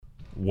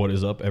What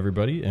is up,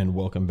 everybody, and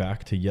welcome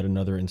back to yet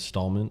another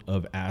installment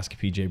of Ask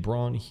PJ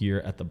Braun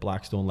here at the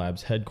Blackstone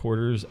Labs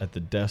headquarters at the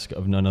desk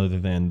of none other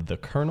than the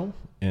Colonel.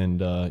 And,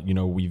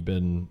 we've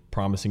been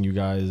promising you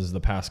guys the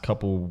past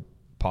couple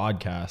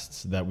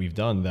podcasts that we've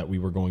done that we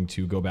were going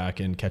to go back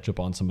and catch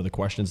up on some of the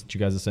questions that you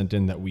guys have sent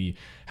in that we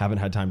haven't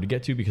had time to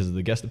get to because of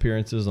the guest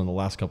appearances on the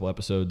last couple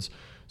episodes.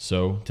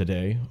 So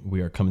today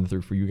we are coming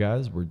through for you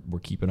guys. We're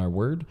keeping our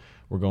word.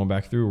 We're going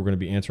back through. We're going to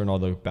be answering all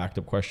the backed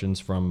up questions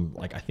from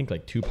I think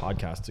 2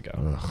 podcasts ago.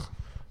 Ugh.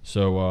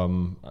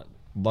 So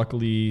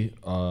luckily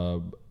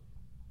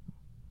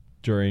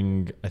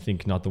during, I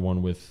think not the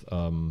one with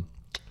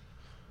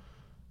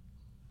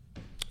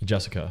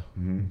Jessica,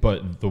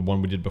 but the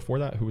one we did before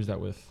that, who was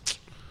that with?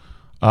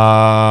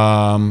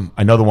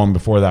 I know the one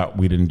before that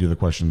we didn't do the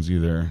questions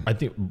either. I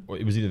think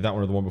it was either that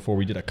one or the one before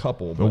we did a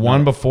couple. The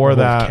one before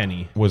that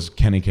Kenny. was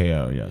Kenny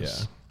KO,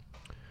 yes. Yeah.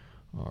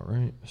 All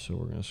right, so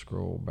we're going to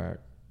scroll back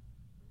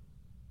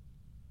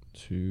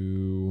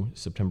to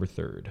September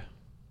 3rd.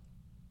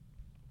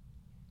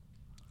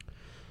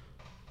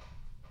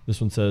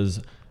 This one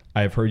says,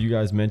 I have heard you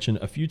guys mention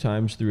a few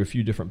times through a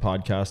few different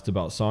podcasts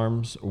about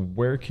SARMs.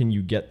 Where can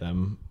you get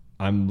them?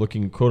 I'm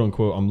looking, quote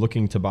unquote, I'm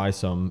looking to buy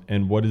some.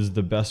 And what is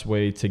the best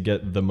way to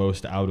get the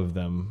most out of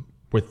them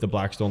with the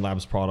Blackstone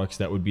Labs products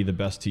that would be the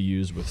best to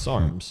use with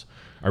SARMs?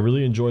 I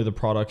really enjoy the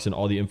products and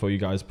all the info you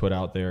guys put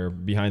out there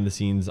behind the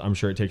scenes. I'm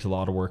sure it takes a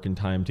lot of work and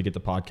time to get the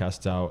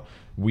podcasts out.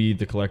 We,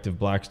 the collective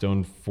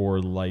Blackstone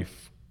for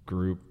Life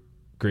group,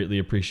 greatly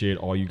appreciate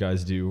all you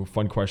guys do.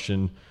 Fun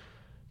question.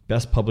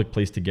 Best public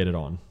place to get it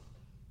on?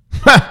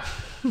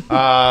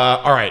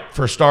 All right.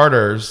 For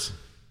starters,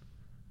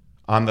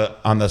 on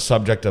the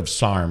subject of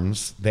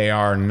SARMs, they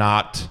are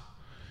not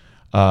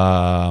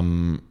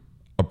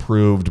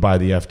approved by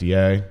the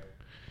FDA.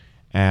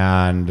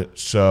 And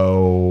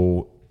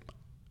so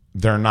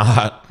they're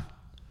not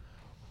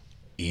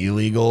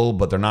illegal,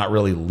 but they're not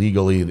really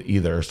legal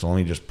either. So let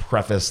me just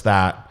preface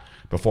that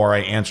before I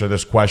answer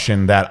this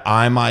question, that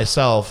I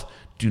myself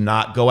do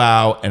not go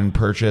out and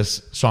purchase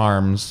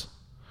SARMs.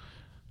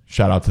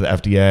 Shout out to the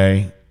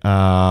FDA.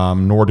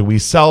 Nor do we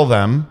sell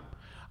them.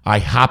 I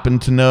happen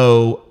to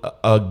know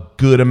a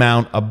good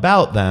amount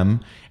about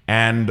them.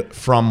 And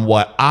from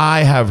what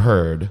I have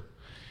heard,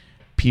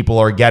 people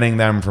are getting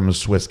them from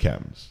Swiss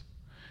Chems.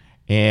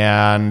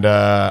 And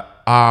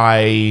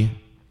I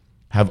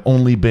have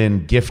only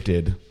been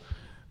gifted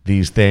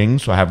these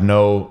things, so I have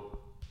no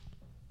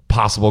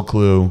possible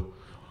clue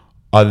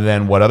other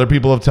than what other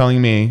people are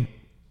telling me.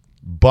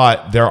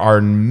 But there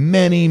are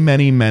many,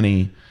 many,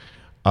 many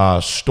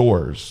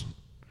stores.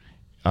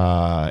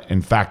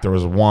 In fact, there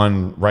was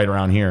one right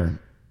around here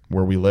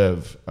where we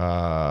live.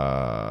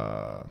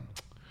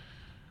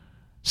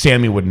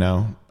 Sammy would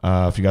know.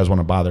 If you guys want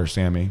to bother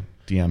Sammy,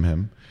 DM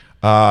him.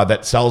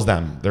 That sells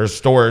them. There's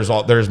stores.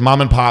 There's mom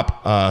and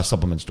pop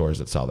supplement stores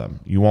that sell them.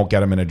 You won't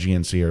get them in a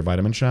GNC or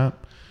Vitamin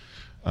Shop,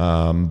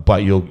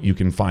 but you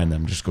can find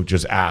them.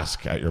 Just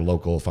ask at your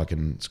local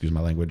excuse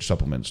my language,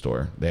 supplement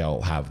store. They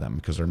all have them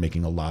because they're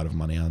making a lot of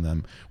money on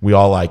them. We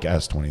all like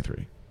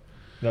S23.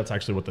 That's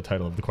actually what the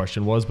title of the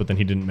question was, but then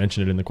he didn't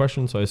mention it in the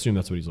question, so I assume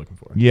that's what he's looking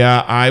for.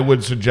 Yeah, I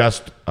would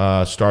suggest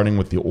starting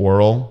with the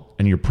oral,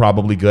 and you're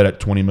probably good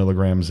at 20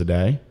 milligrams a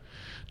day.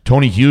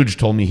 Tony Huge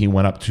told me he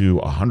went up to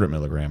 100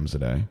 milligrams a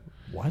day.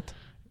 What?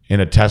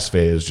 In a test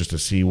phase just to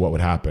see what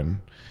would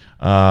happen.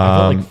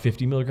 I thought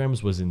 50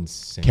 milligrams was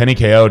insane. Kenny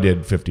KO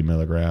did 50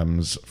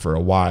 milligrams for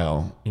a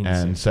while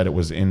and said it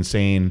was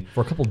insane.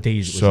 For a couple of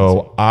days, it was so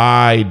insane.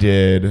 I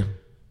did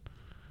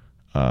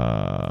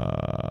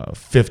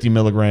 50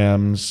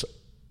 milligrams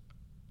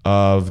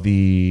of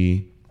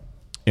the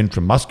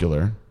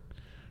intramuscular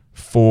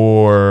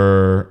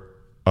for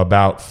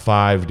about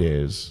 5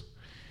 days.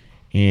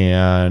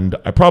 And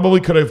I probably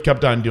could have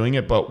kept on doing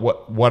it, but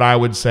what I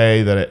would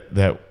say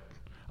that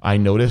I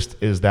noticed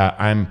is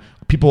that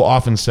people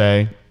often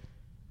say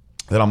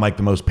that I'm like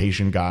the most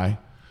patient guy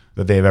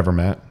that they've ever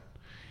met.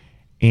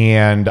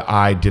 And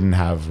I didn't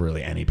have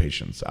really any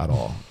patience at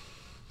all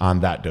on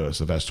that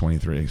dose of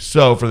S23.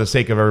 So for the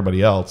sake of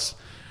everybody else,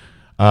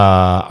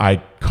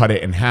 I cut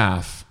it in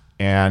half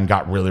and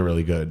got really,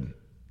 really good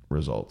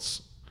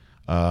results.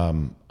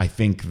 I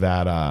think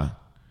that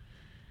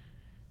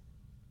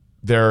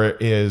there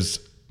is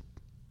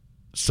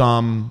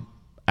some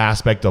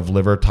aspect of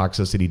liver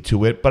toxicity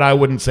to it, but I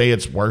wouldn't say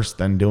it's worse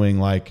than doing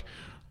like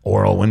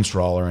oral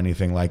Winstrol or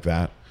anything like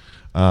that.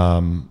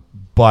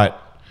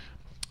 But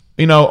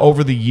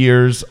over the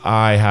years,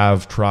 I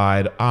have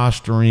tried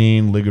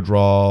Ostarine,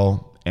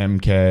 Ligadrol,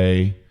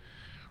 MK,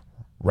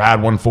 Rad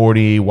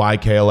 140,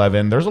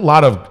 YK11. There's a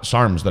lot of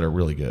SARMs that are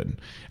really good.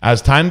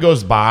 As time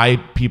goes by,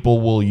 people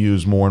will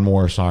use more and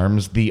more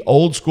SARMs. The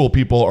old school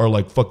people are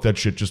like, fuck that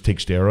shit, just take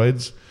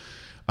steroids.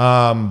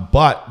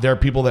 But there are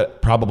people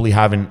that probably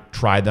haven't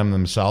tried them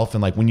themselves.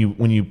 And like when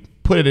you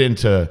put it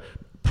into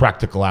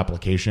practical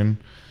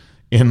application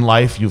in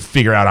life, you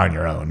figure out on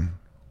your own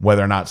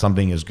whether or not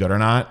something is good or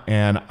not.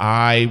 And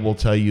I will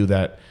tell you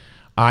that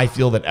I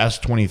feel that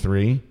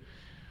S23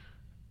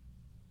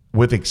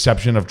 with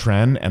exception of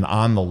Tren and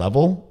on the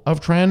level of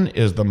Tren,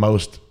 is the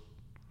most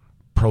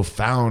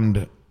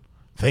profound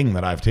thing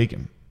that I've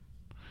taken.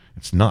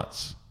 It's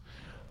nuts.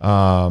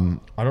 I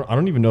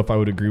don't even know if I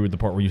would agree with the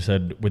part where you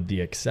said with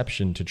the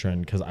exception to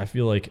Tren, because I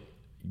feel like,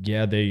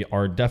 yeah, they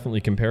are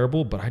definitely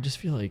comparable, but I just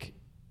feel like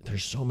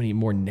there's so many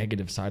more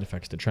negative side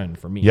effects to Tren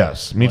for me.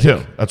 Yes, me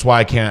too. That's why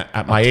I can't,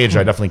 at my age,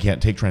 I definitely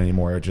can't take Tren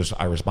anymore.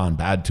 I respond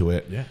bad to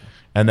it. Yeah.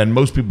 And then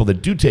most people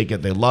that do take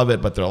it, they love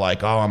it, but they're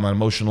like, oh, I'm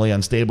emotionally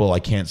unstable. I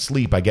can't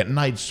sleep. I get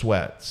night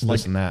sweats,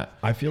 this and that.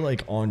 I feel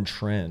like on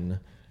Tren,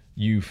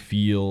 you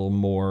feel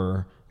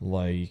more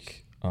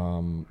like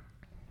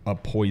a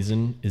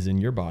poison is in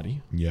your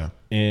body. Yeah.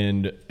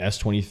 And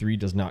S23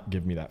 does not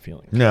give me that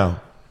feeling. No.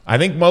 I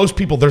think most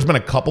people, there's been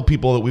a couple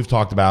people that we've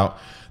talked about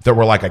that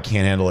were like, I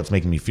can't handle it. It's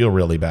making me feel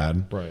really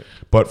bad. Right.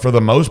 But for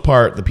the most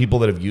part, the people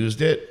that have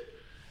used it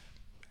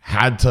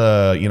had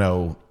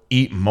to,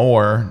 eat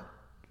more,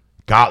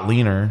 got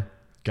leaner,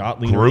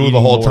 grew the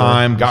whole more.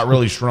 time, got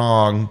really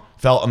strong,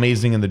 felt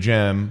amazing in the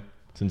gym.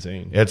 It's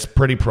insane. It's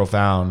pretty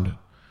profound.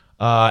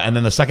 And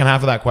then the second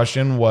half of that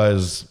question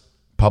was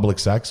public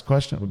sex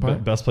question.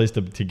 Best place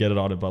to get it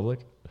out in public?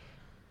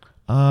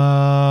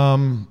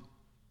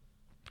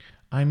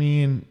 I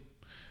mean,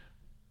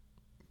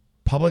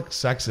 public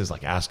sex is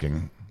like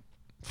asking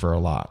for a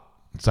lot.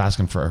 It's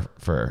asking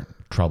for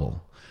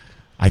trouble.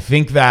 I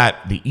think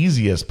that the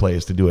easiest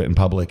place to do it in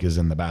public is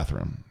in the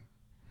bathroom.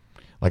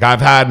 Like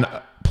I've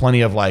had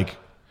plenty of like,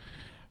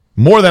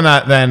 more than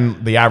that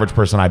than the average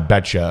person, I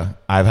betcha.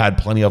 I've had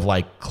plenty of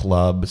like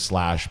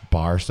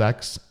club/bar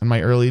sex in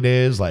my early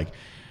days, like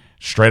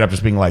straight up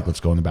just being like, let's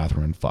go in the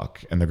bathroom and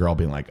fuck. And the girl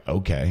being like,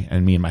 okay.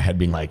 And me in my head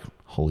being like,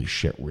 holy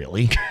shit,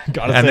 really?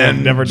 Gotta and say, then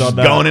I've never done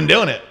that. Going and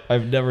doing it.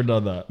 I've never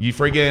done that. You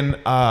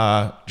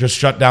friggin' just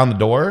shut down the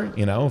door,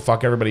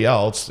 fuck everybody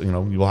else. You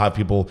will have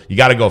people, you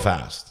got to go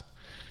fast.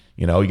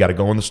 You got to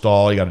go in the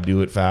stall. You got to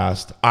do it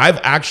fast. I've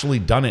actually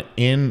done it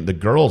in the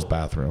girls'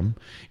 bathroom,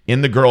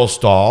 in the girls'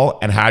 stall,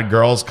 and had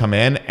girls come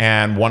in,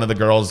 and one of the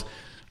girls,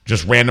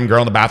 just random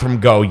girl in the bathroom,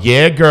 go,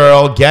 yeah,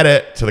 girl, get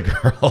it, to the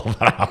girl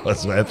that I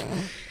was with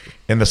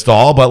in the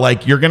stall. But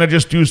like, you're going to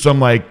just do some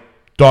like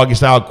doggy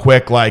style,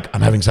 quick, like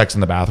I'm having sex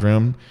in the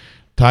bathroom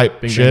type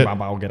Bing, shit. bang,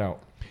 bow, bow, get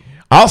out.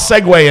 I'll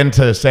segue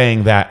into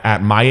saying that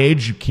at my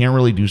age, you can't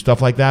really do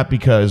stuff like that,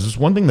 because there's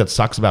one thing that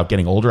sucks about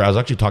getting older. I was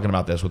actually talking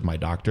about this with my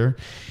doctor,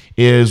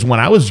 is when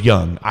I was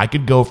young, I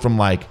could go from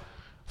like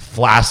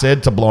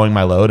flaccid to blowing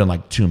my load in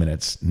like 2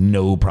 minutes.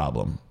 No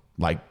problem.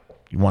 Like,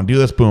 you want to do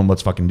this? Boom,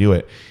 let's fucking do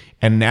it.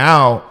 And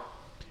now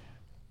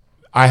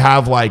I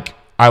have like,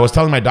 I was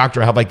telling my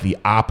doctor, I have like the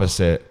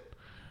opposite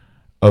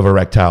of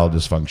erectile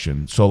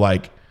dysfunction. So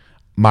like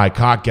my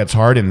cock gets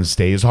hard and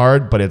stays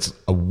hard, but it's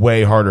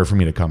way harder for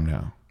me to come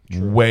now.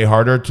 True. Way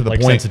harder to the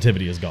like point.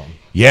 Sensitivity is gone.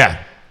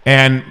 Yeah.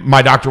 And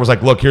my doctor was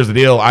like, look, here's the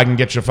deal. I can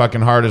get you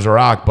fucking hard as a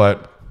rock,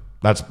 but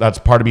that's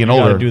part of being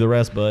older. You gotta do the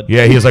rest, bud.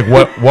 Yeah. He was like,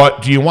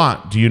 what do you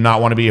want? Do you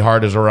not want to be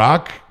hard as a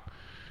rock?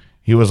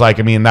 He was like,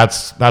 I mean,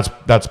 that's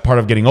part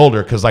of getting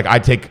older. Cause like I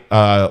take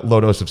a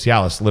low dose of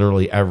Cialis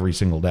literally every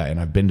single day, and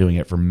I've been doing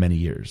it for many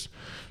years.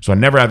 So I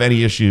never have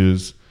any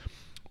issues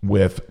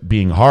with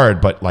being hard.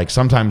 But like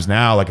sometimes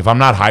now, like if I'm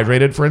not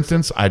hydrated, for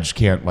instance, I just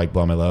can't like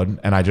blow my load,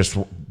 and I just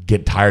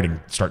get tired and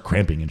start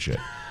cramping and shit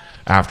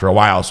after a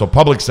while. So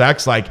public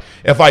sex, like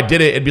if I did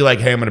it, it'd be like,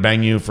 hey, I'm going to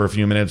bang you for a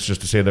few minutes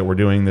just to say that we're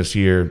doing this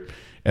here,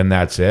 and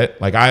that's it.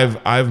 Like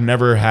I've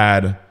never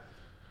had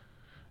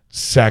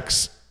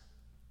sex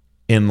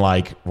in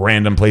like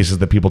random places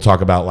that people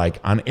talk about, like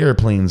on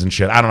airplanes and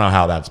shit. I don't know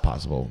how that's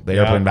possible. The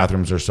airplane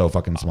bathrooms are so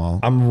fucking small.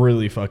 I'm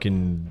really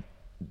fucking,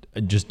 I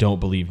just don't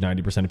believe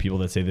 90% of people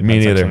that say they've Me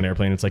had sex neither. on an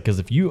airplane. It's like, because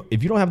if you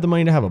don't have the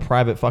money to have a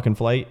private fucking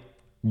flight,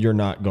 you're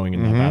not going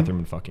in that bathroom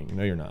and fucking.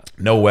 No, you're not.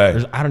 No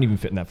way. I don't even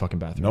fit in that fucking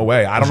bathroom. No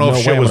way. I don't There's know if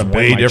no shit way was I'm gonna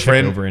bring way my chick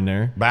different over in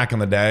there. back in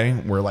the day,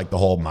 where like the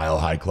whole mile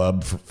high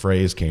club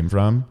phrase came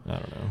from. I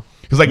don't know.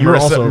 Because like You're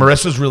also-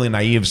 Marissa's really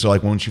naive. So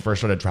like when she first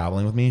started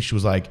traveling with me, she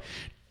was like,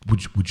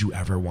 would you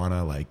ever want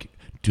to like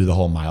do the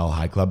whole mile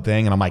high club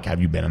thing? And I'm like,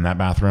 have you been in that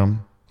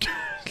bathroom?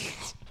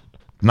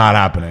 Not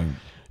happening.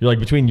 You're like,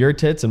 between your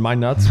tits and my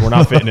nuts, we're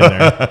not fitting in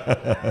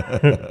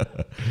there.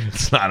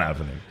 It's not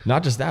happening.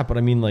 Not just that, but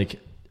I mean, like,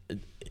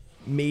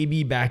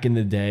 maybe back in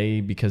the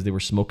day because they were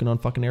smoking on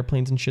fucking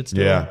airplanes and shit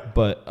still. Yeah.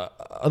 But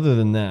other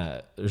than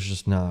that, it's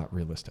just not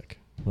realistic.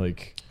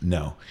 Like,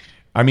 No.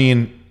 I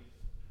mean,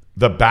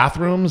 the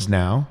bathrooms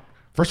now,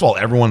 first of all,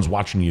 everyone's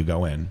watching you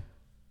go in.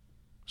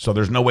 So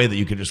there's no way that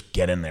you could just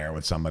get in there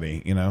with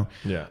somebody,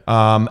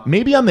 Yeah.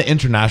 Maybe on the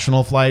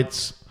international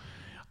flights.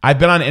 I've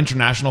been on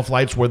international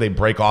flights where they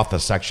break off the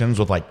sections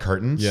with like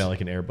curtains. Yeah, like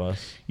an Airbus.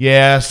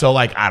 Yeah, so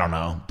like I don't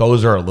know,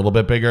 those are a little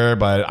bit bigger,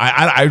 but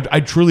I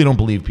truly don't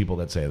believe people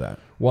that say that.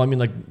 Well, I mean,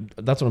 like,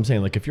 that's what I'm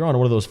saying. Like, if you're on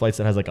one of those flights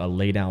that has like a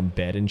lay down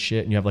bed and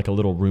shit, and you have like a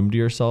little room to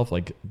yourself,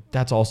 like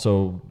that's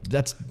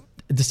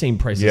the same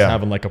price as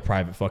having like a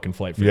private fucking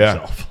flight for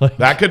yourself. Like,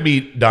 that could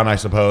be done, I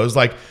suppose.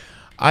 Like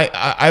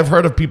I've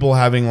heard of people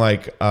having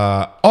like,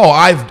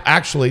 I've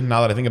actually,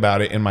 now that I think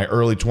about it, in my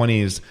early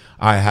 20s,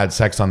 I had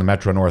sex on the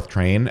Metro North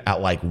train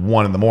at like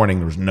 1 a.m.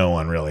 There was no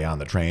one really on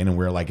the train, and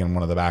we were like in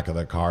one of the back of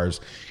the cars.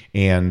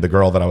 And the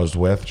girl that I was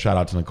with, shout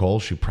out to Nicole,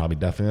 she probably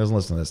definitely doesn't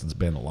listen to this. It's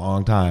been a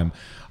long time,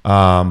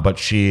 but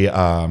she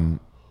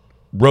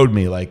rode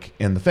me like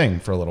in the thing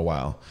for a little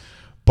while.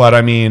 But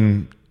I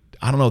mean,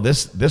 I don't know,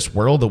 this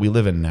world that we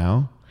live in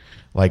now,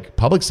 like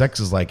public sex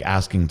is like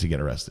asking to get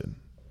arrested.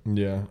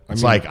 Yeah,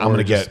 it's like I'm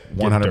gonna get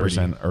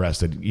 100%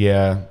 arrested.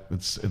 Yeah,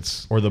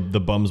 it's or the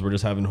bums were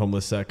just having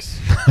homeless sex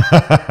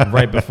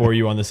right before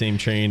you on the same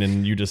train,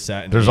 and you just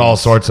sat. There's all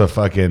sorts of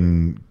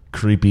fucking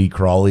creepy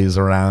crawlies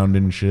around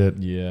and shit.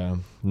 Yeah,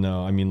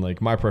 no, I mean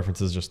like my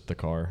preference is just the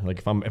car.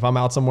 Like if I'm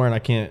out somewhere and I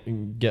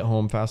can't get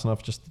home fast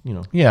enough, just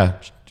yeah,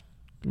 just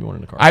give me one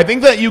in the car. I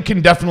think that you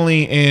can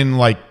definitely in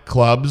like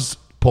clubs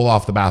pull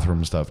off the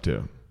bathroom stuff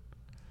too.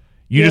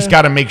 You just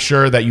got to make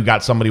sure that you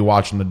got somebody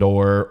watching the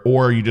door,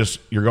 or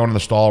you're going to the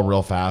stall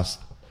real fast.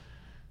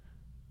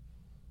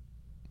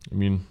 I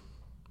mean,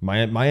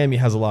 Miami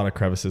has a lot of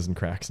crevices and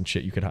cracks and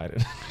shit you could hide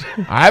it.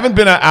 I haven't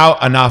been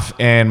out enough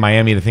in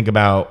Miami to think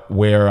about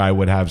where I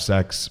would have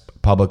sex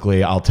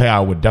publicly. I'll tell you, I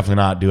would definitely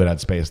not do it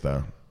at Space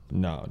though.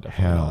 No,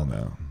 definitely Hell not.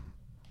 no.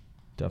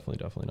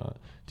 Definitely not.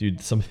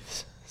 Dude, some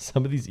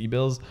of these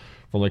emails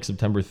from like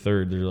September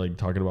 3rd, they're like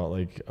talking about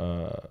like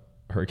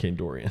Hurricane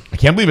Dorian. I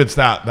can't believe it's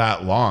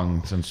that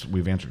long since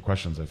we've answered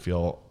questions. I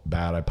feel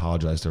bad. I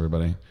apologize to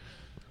everybody.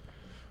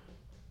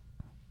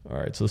 All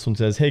right, so this one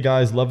says, hey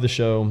guys, love the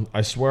show.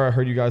 I swear I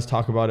heard you guys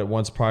talk about it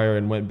once prior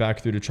and went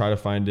back through to try to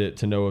find it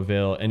to no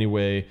avail.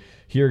 Anyway,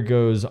 here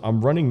goes.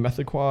 I'm running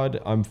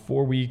Methaquad. I'm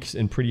 4 weeks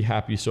and pretty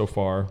happy so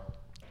far.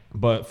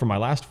 But for my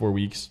last 4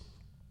 weeks,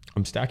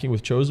 I'm stacking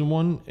with Chosen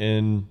One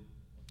and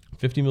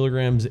 50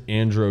 milligrams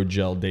Andro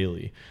Gel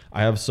daily.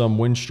 I have some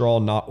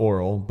Winstrol, not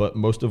oral, but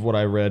most of what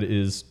I read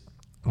is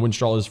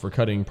Winstrol is for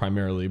cutting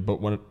primarily,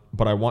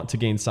 but I want to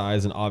gain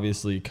size and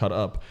obviously cut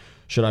up.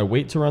 Should I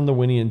wait to run the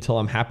Winnie until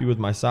I'm happy with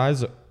my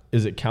size?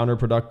 Is it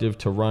counterproductive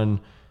to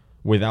run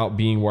without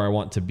being where I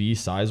want to be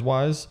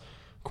size-wise?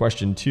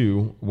 Question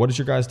 2, what is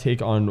your guys'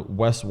 take on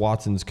Wes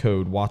Watson's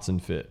code, Watson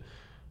Fit?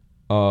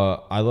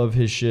 I love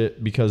his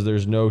shit because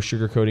there's no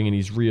sugarcoating and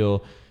he's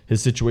real.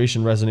 His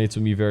situation resonates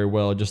with me very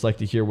well. I'd just like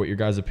to hear what your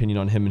guys' opinion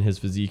on him and his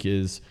physique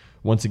is.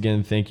 Once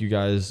again, thank you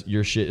guys.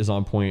 Your shit is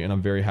on point, and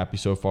I'm very happy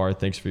so far.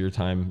 Thanks for your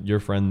time.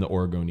 Your friend, the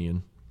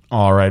Oregonian.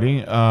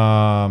 Alrighty.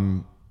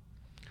 I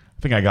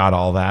think I got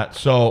all that.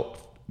 So,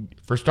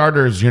 for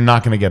starters, you're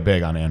not going to get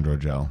big on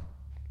Androgel.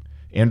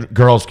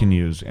 Girls can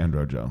use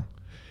Androgel.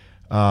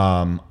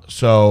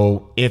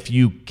 So, if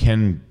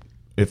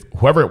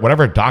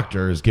whatever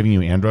doctor is giving you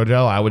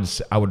Androgel,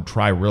 I would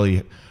try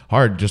really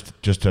hard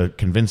just to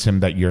convince him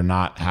that you're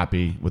not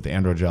happy with the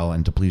Androgel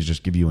and to please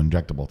just give you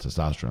injectable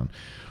testosterone.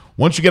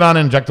 Once you get on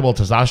injectable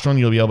testosterone,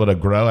 you'll be able to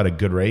grow at a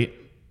good rate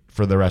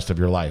for the rest of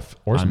your life.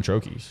 Or some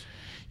trochees.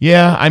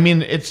 Yeah, I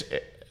mean,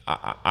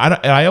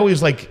 I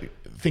always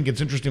think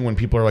it's interesting when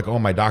people are like, oh,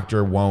 my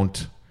doctor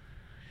won't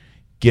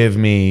give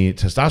me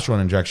testosterone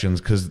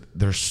injections, because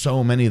there's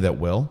so many that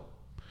will.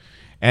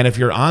 And if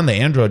you're on the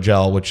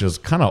Androgel, which is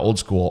kind of old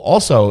school,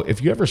 also,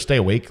 if you ever stay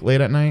awake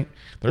late at night,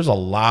 there's a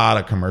lot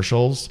of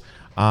commercials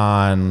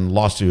on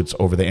lawsuits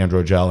over the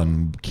Androgel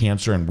and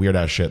cancer and weird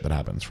ass shit that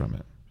happens from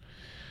it.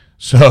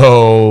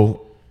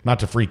 So, not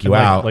to freak you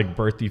out, like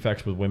birth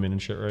defects with women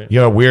and shit, right?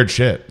 Yeah, weird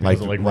shit.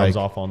 Because it rubs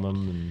off on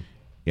them. And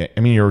yeah, I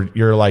mean,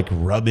 you're like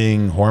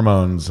rubbing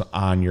hormones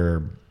on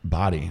your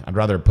body. I'd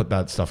rather put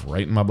that stuff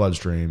right in my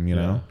bloodstream, you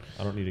know?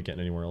 I don't need it getting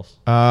anywhere else.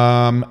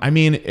 I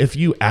mean, if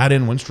you add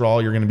in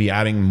Winstrol, you're going to be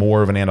adding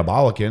more of an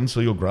anabolic in,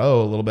 so you'll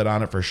grow a little bit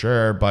on it for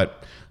sure.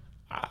 But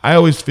I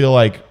always feel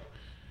like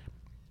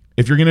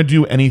if you're going to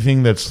do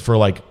anything that's for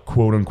like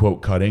quote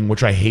unquote cutting,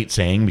 which I hate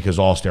saying because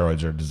all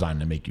steroids are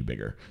designed to make you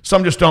bigger.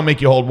 Some just don't make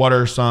you hold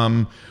water.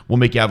 Some will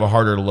make you have a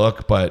harder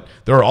look, but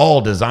they're all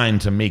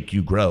designed to make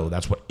you grow.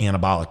 That's what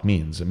anabolic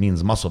means. It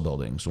means muscle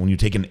building. So when you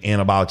take an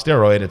anabolic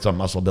steroid, it's a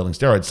muscle building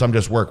steroid. Some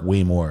just work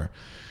way more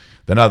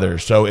than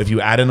others. So if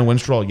you add in the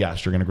Winstrol,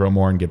 yes, you're going to grow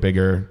more and get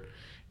bigger.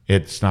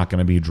 It's not going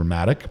to be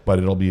dramatic, but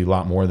it'll be a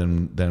lot more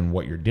than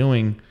what you're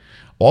doing.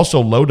 Also,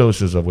 low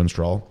doses of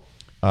Winstrol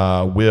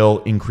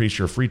will increase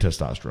your free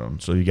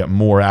testosterone. So you get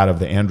more out of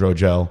the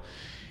Androgel.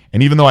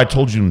 And even though I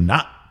told you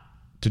not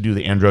to do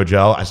the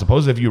Androgel, I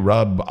suppose if you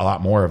rub a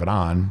lot more of it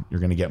on, you're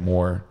going to get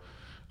more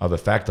of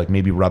effect, like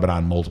maybe rub it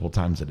on multiple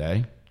times a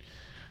day.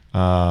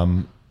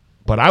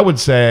 But I would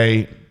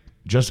say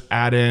just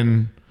add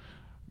in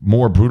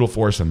more Brutal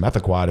Force and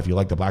Methaquad if you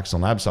like the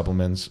Blackstone Lab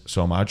supplements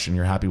so much and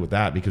you're happy with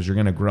that, because you're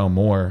going to grow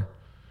more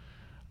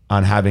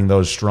on having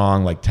those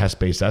strong like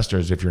test-based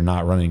esters if you're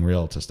not running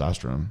real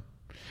testosterone.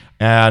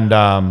 And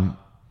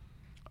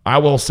I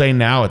will say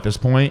now at this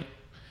point,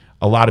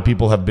 a lot of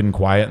people have been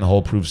quiet in the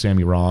whole prove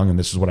Sammy wrong, and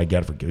this is what I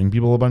get for giving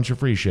people a bunch of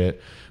free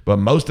shit. But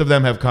most of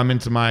them have come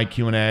into my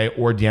Q&A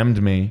or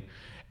DM'd me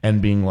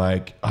and being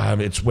like,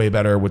 it's way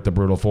better with the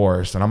Brutal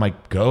Force. And I'm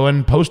like, go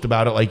and post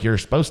about it like you're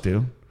supposed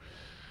to.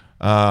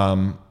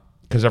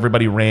 because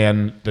everybody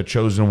ran the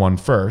chosen one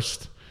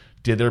first,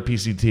 did their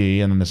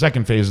PCT, and then the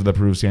second phase of the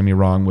Prove Sammy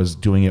Wrong was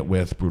doing it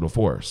with Brutal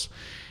Force.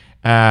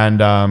 And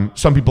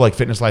some people like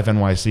Fitness Life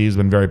NYC has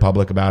been very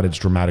public about it. It's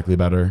dramatically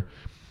better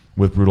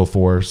with Brutal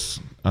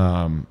Force.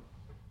 You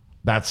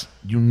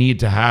need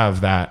to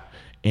have that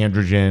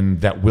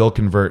androgen that will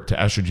convert to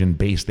estrogen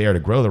base there to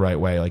grow the right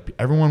way. Like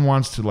everyone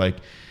wants to like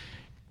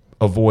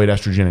avoid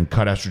estrogen and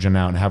cut estrogen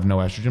out and have no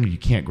estrogen, but you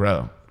can't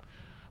grow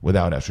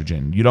without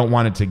estrogen. You don't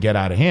want it to get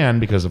out of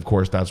hand because of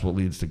course that's what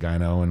leads to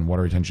gyno and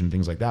water retention,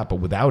 things like that. But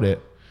without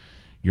it,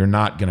 you're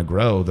not going to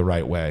grow the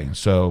right way.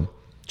 So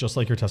just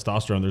like your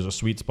testosterone, there's a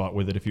sweet spot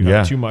with it. If you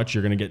have too much,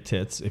 you're going to get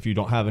tits. If you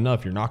don't have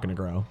enough, you're not going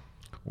to grow.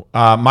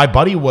 My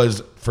buddy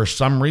was, for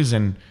some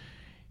reason,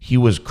 he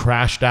was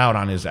crashed out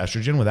on his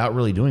estrogen without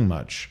really doing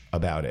much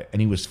about it.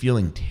 And he was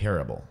feeling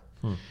terrible.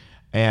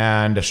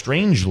 And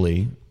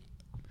strangely,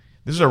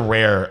 this is a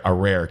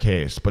rare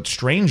case, but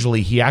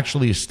strangely, he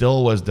actually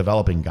still was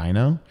developing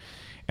gyno.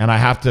 And I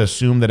have to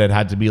assume that it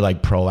had to be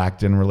like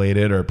prolactin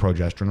related or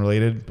progesterone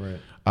related.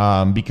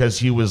 Right. Because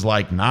he was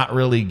like not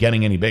really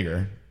getting any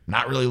bigger,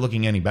 not really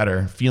looking any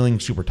better,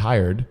 feeling super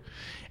tired.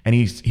 And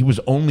he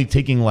was only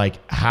taking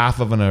like half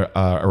of an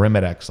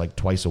Arimidex like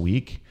twice a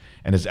week.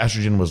 And his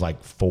estrogen was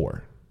like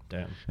 4. Damn.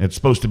 And it's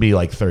supposed to be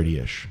like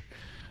 30-ish.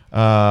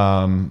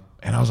 And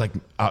I was like,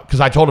 because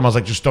I told him, I was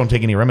like, just don't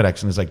take any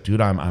Arimidex. And he's like,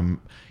 dude,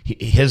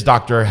 his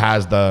doctor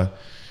has the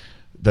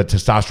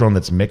testosterone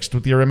that's mixed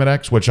with the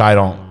Arimidex, which I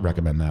don't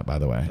recommend that, by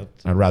the way.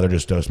 I'd rather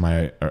just dose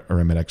my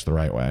Arimidex the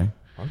right way.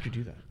 Why would you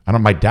do that?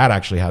 My dad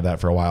actually had that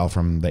for a while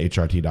from the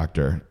HRT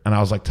doctor. And I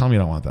was like, tell me you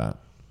don't want that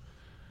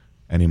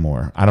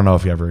anymore. I don't know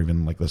if you ever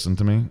even like listened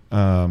to me.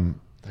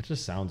 That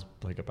just sounds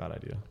like a bad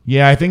idea.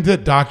 Yeah, I think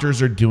that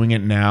doctors are doing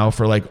it now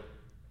for like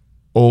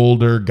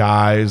older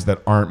guys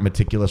that aren't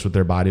meticulous with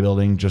their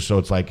bodybuilding, just so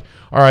it's like,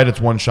 all right, it's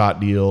one shot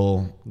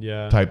deal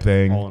type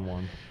thing. All in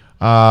one.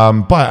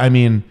 But I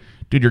mean,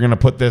 dude, you're going to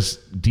put this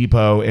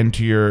depot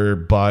into your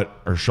butt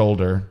or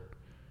shoulder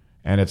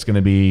and it's going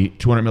to be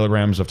 200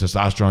 milligrams of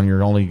testosterone.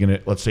 You're only going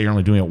to, let's say you're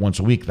only doing it once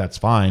a week. That's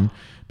fine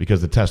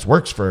because the test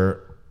works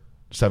for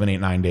 7, 8,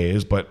 9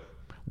 days. But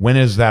when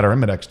is that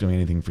Arimidex doing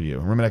anything for you?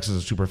 Arimidex is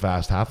a super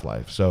fast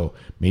half-life. So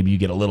maybe you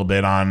get a little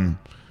bit on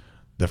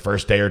the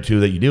first day or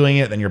two that you're doing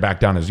it, then you're back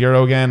down to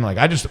 0 again. Like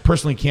I just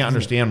personally can't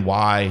understand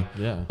why,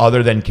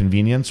 other than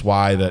convenience,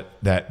 why the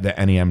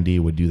NEMD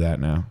would do that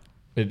now.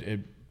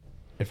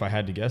 If I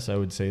had to guess, I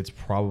would say it's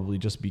probably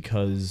just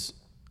because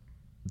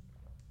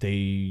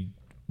they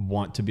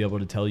want to be able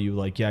to tell you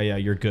like, yeah,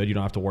 you're good. You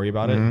don't have to worry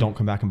about it. Don't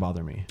come back and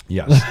bother me.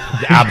 Yes,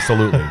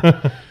 absolutely.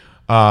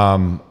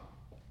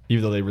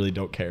 Even though they really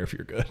don't care if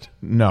you're good.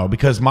 No,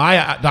 because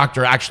my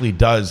doctor actually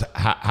does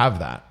have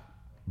that,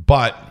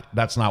 but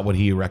that's not what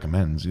he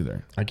recommends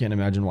either. I can't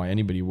imagine why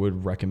anybody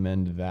would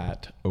recommend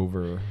that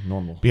over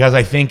normal. Because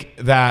I think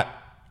that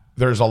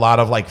there's a lot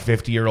of like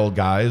 50-year-old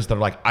guys that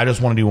are like, I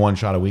just want to do one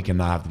shot a week and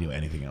not have to do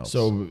anything else.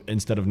 So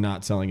instead of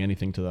not selling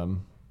anything to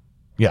them,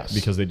 yes,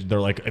 because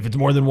they're like, if it's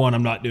more than one,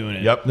 I'm not doing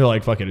it. Yep. They're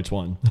like, fuck it, it's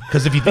one.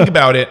 Because if you think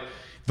about it,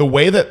 the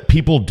way that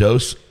people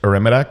dose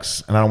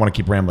Arimidex, and I don't want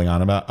to keep rambling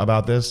on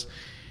about this,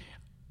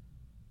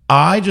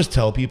 I just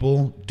tell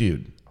people,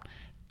 dude,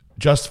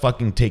 just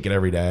fucking take it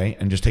every day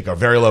and just take a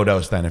very low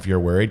dose then if you're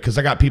worried. Because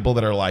I got people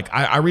that are like,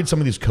 I read some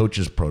of these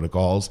coaches'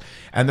 protocols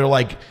and they're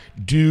like,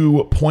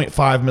 do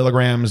 0.5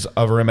 milligrams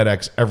of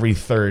Arimidex every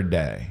 3rd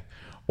day.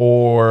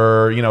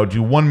 Or,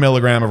 do 1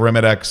 milligram of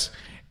Arimidex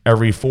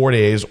every 4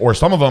 days. Or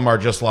some of them are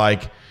just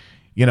like,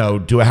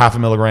 do a half a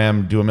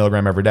milligram, do a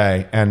milligram every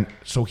day. And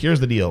so here's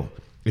the deal.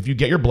 If you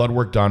get your blood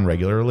work done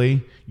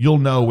regularly, you'll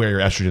know where your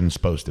estrogen is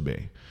supposed to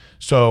be.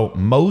 So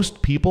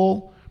most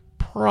people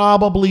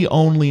probably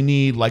only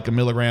need like a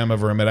milligram of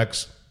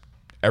Arimidex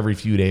every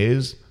few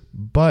days,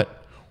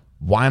 but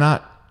why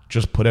not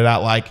just put it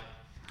out like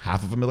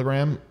half of a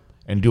milligram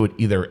and do it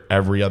either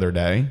every other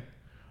day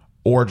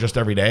or just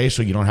every day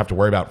so you don't have to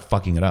worry about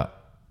fucking it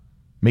up.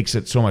 Makes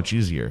it so much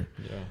easier.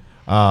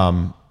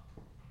 Yeah.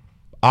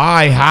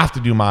 I have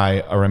to do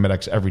my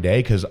Arimidex every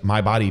day because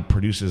my body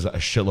produces a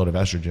shitload of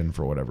estrogen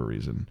for whatever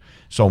reason.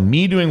 So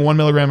me doing 1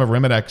 milligram of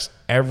Arimidex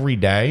every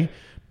day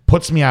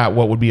puts me at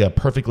what would be a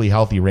perfectly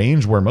healthy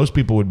range where most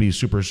people would be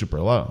super,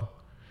 super low.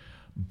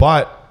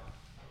 But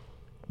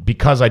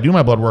because I do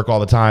my blood work all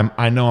the time,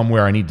 I know I'm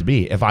where I need to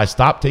be. If I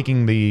stop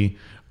taking the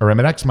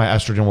Arimidex, my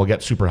estrogen will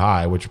get super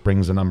high, which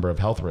brings a number of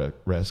health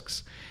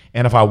risks.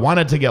 And if I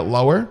wanted to get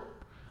lower,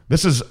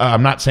 this is,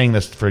 I'm not saying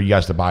this for you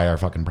guys to buy our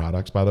fucking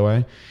products, by the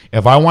way.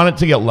 If I wanted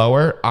to get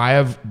lower, I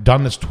have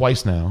done this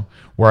twice now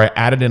where I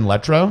added in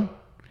Letro.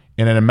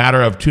 And in a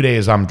matter of 2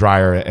 days, I'm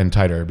drier and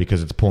tighter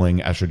because it's pulling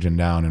estrogen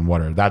down in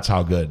water. That's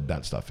how good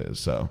that stuff is.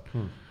 So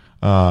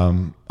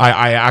I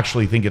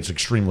actually think it's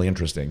extremely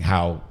interesting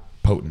how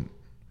potent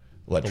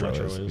Letro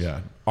is. Yeah.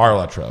 Our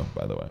Letro,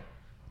 by the way.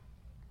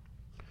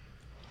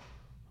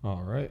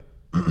 All right.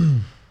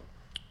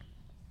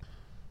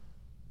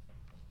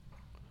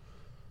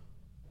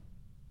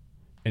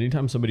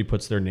 Anytime somebody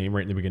puts their name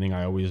right in the beginning,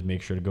 I always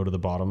make sure to go to the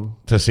bottom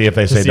to see if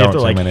they say see if don't they're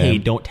say like, my hey,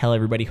 name. don't tell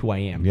everybody who I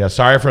am. Yeah,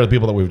 sorry for the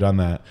people that we've done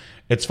that.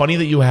 It's funny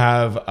that you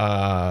have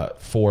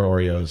 4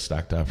 Oreos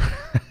stacked up.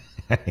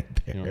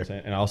 You know what I'm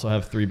saying? And I also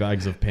have 3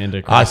 bags of Panda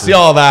I crackers. see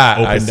all that.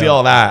 I opened see up.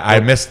 all that. I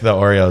missed the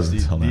Oreos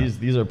until now.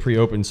 These are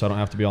pre-opened, so I don't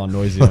have to be all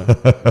noisy. You know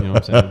what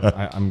I'm saying?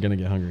 I'm gonna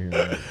get hungry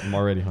here. I'm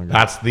already hungry.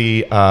 That's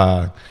the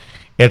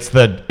it's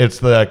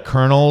the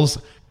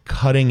Colonel's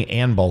cutting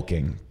and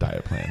bulking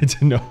diet plan.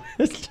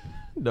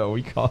 No,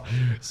 we call.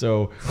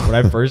 So when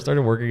I first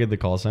started working at the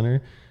call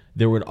center,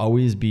 there would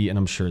always be, and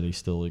I'm sure they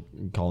still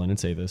call in and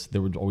say this,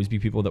 there would always be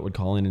people that would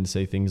call in and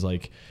say things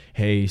like,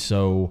 hey,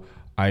 so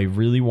I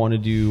really want to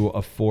do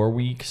a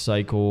 4-week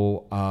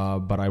cycle,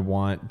 but I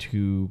want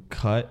to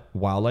cut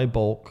while I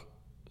bulk.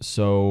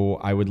 So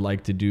I would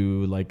like to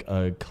do like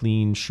a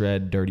clean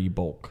shred, dirty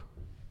bulk.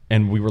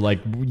 And we were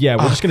like, yeah,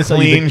 we're just going to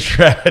sell you clean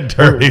shred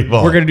dirty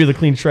bulk. We're going to do the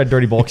clean shred,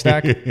 dirty bulk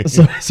stack.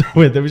 so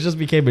it was just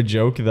became a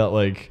joke that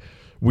like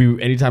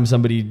anytime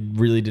somebody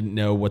really didn't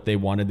know what they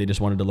wanted, they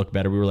just wanted to look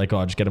better. We were like,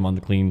 oh, just get them on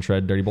the clean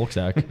shred, dirty bulk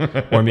stack,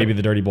 or maybe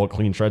the dirty bulk,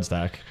 clean shred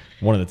stack.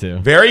 One of the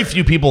two. Very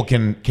few people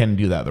can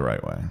do that the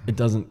right way. It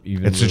doesn't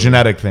even. It's a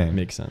genetic thing.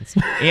 Makes sense.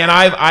 And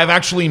I've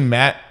actually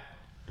met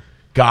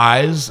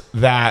guys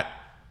that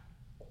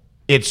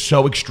it's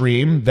so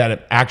extreme that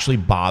it actually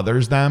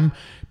bothers them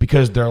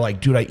because they're like,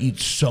 dude, I eat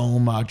so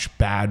much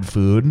bad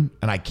food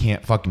and I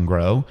can't fucking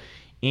grow.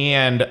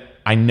 And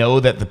I know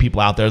that the people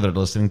out there that are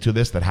listening to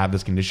this that have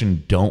this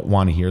condition don't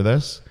want to hear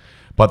this.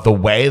 But the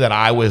way that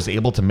I was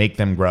able to make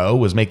them grow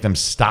was make them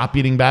stop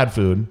eating bad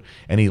food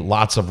and eat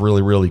lots of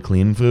really, really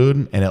clean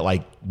food. And it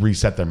like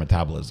reset their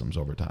metabolisms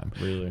over time.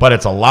 Really? But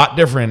it's a lot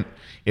different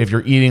if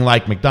you're eating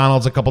like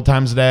McDonald's a couple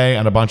times a day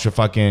and a bunch of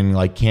fucking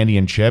like candy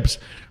and chips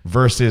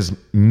versus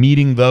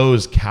meeting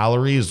those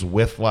calories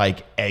with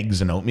like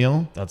eggs and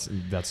oatmeal. That's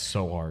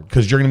so hard.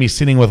 Because you're going to be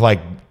sitting with like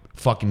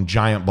fucking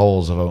giant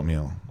bowls of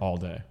oatmeal. All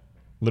day.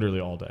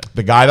 Literally all day.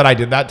 The guy that I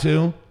did that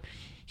to,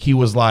 he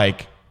was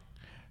like,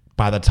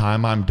 by the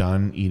time I'm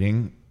done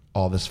eating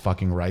all this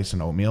fucking rice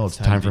and oatmeal, it's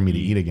time for me to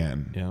eat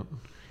again. Yeah.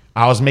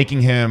 I was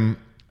making him,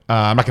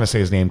 I'm not going to say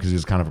his name because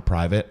he's kind of a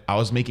private. I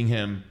was making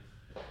him,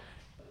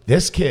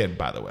 this kid,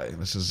 by the way,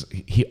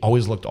 he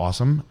always looked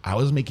awesome. I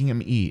was making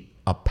him eat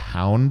a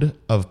pound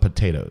of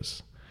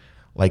potatoes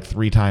like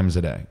 3 times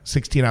a day,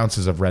 16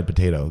 ounces of red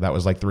potato. That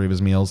was like 3 of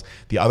his meals.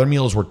 The other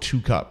meals were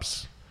 2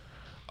 cups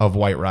of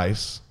white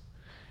rice.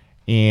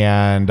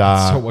 And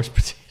so much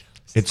potatoes.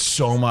 It's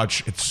so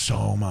much. It's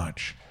so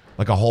much.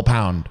 Like a whole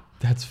pound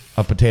That's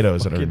of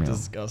potatoes at every fucking meal.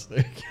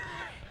 disgusting.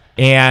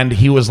 And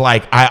he was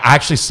like, I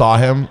actually saw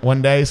him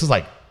one day. This is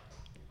like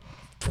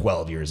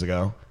 12 years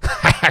ago.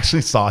 I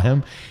actually saw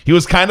him. He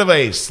was kind of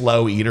a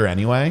slow eater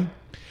anyway.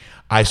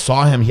 I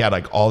saw him. He had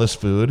like all this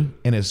food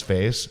in his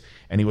face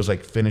and he was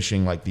like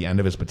finishing like the end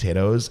of his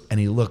potatoes and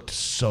he looked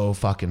so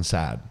fucking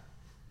sad.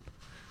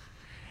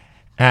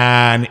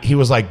 And he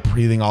was like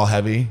breathing all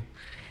heavy.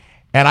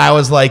 And I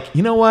was like,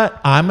 you know what?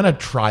 I'm going to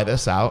try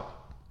this out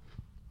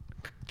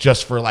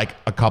just for like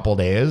a couple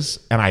days.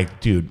 And I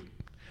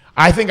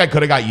think I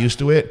could have got used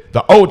to it.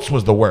 The oats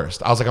was the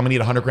worst. I was like, I'm going to eat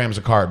 100 grams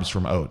of carbs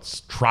from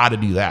oats. Try to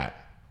do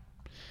that.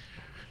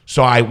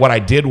 So what I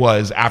did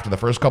was after the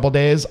first couple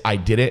days, I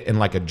did it in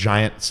like a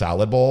giant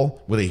salad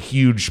bowl with a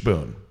huge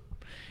spoon.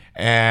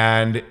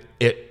 And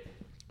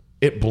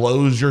it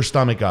blows your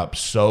stomach up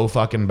so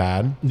fucking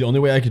bad. The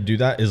only way I could do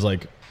that is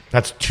like,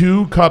 That's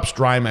 2 cups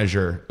dry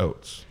measure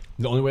oats.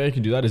 the only way I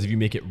can do that is if you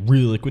make it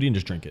really liquidy and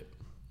just drink it.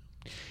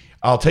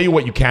 I'll tell you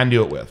what you can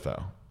do it with,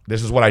 though.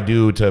 This is what I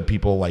do to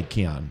people like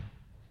Keon.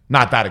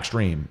 Not that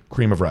extreme.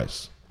 Cream of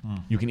rice.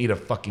 You can eat a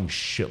fucking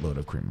shitload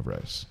of cream of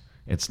rice.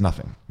 It's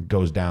nothing. It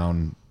goes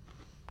down,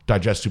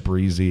 digests super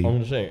easy. I'm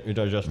going to say, it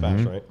digests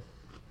fast, right?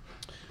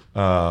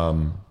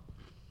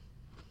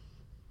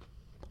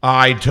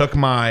 I took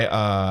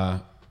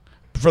my,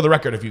 for the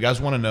record, if you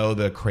guys want to know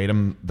the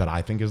kratom that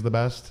I think is the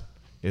best,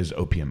 is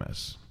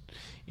OPMS.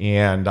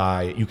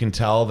 And you can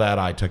tell that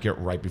I took it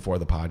right before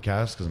the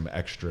podcast because I'm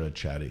extra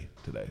chatty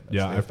today. That's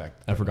Yeah, the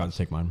effect. I forgot to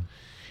take mine.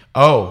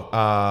 Oh,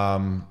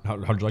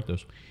 How'd you like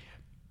those?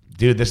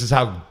 dude, this is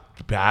how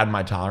bad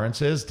my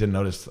tolerance is. Didn't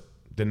notice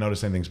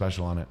anything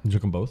special on it. You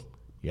took them both?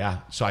 Yeah.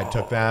 So I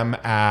took them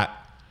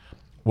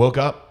woke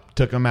up,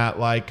 took them at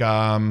like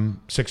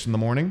 6 in the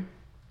morning.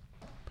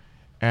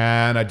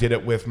 And I did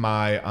it with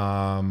my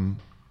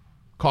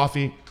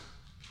coffee.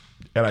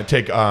 And I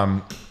take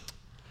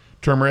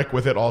turmeric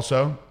with it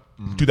also.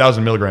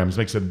 2,000 milligrams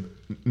makes it,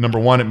 number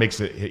one, it makes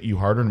it hit you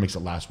harder and it makes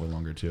it last way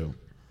longer too.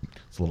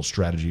 It's a little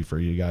strategy for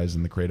you guys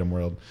in the kratom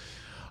world.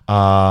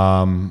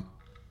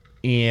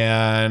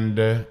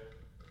 And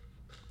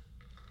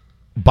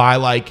by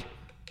like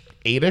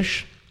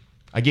 8-ish,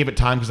 I gave it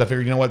time because I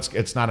figured, you know what,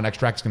 it's not an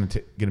extract. It's going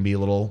to be a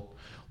little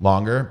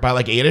longer. By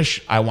like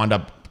 8-ish, I wound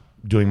up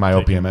doing my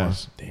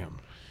OPMS. Damn.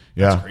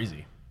 Yeah. That's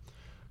crazy.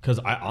 Because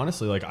I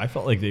honestly, like, I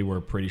felt like they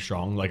were pretty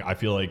strong. Like, I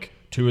feel like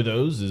 2 of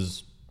those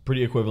is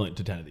pretty equivalent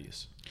to 10 of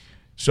these.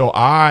 So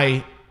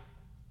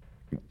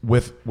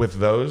with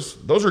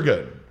those are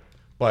good.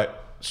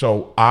 But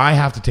so I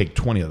have to take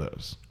 20 of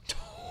those.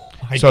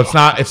 My So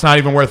God. it's not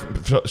even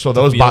worth. So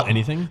those feel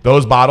anything?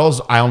 Those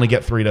bottles, I only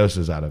get 3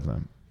 doses out of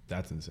them.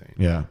 That's insane.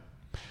 Yeah.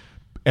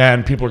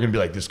 And people are gonna be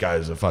like, this guy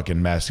is a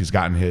fucking mess. He's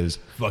gotten his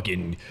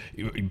Fucking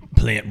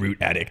plant root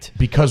addict.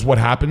 because what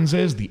happens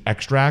is the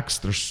extracts,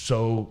 they're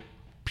so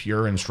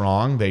pure and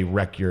strong, they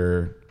wreck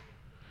your.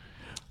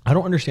 I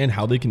don't understand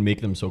how they can make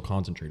them so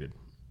concentrated.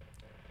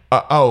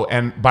 Oh,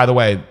 and by the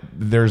way,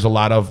 there's a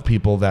lot of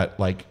people that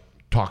like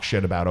talk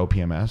shit about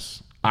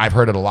OPMS. I've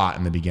heard it a lot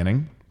in the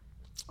beginning.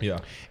 Yeah.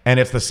 And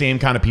it's the same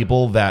kind of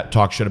people that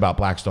talk shit about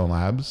Blackstone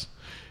Labs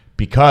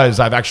because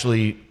I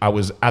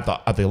was at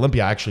the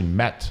Olympia. I actually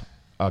met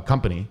a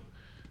company.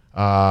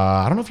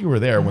 I don't know if you were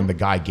there when the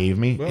guy gave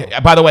me.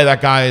 By the way,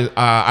 that guy,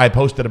 I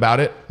posted about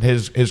it.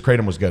 His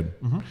kratom was good.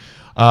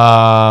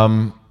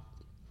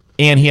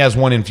 And he has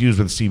one infused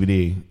with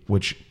CBD,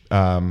 which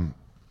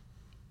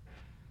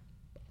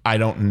I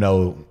don't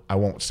know. I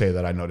won't say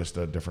that I noticed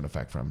a different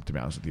effect from, to be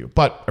honest with you.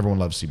 But everyone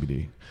loves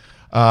CBD.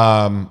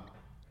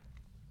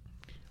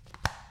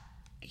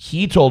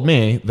 He told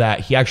me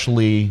that he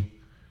actually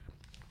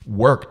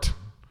worked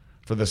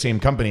for the same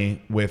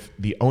company with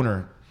the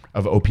owner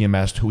of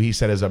OPMS, who he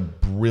said is a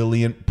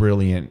brilliant,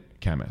 brilliant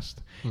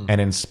chemist,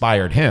 and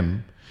inspired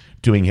him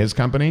doing his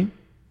company.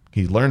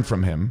 He learned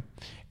from him,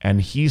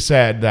 and he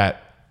said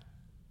that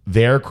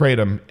their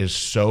kratom is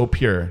so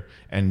pure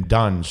and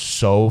done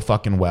so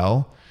fucking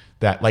well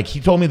that, like, he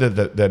told me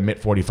that the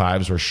MIT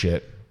 45s were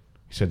shit.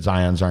 He said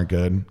Zions aren't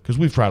good because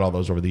we've tried all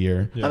those over the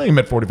year. Yeah. I think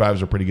MIT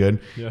 45s are pretty good.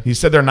 Yeah. He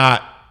said they're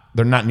not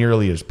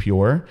nearly as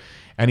pure.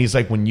 And he's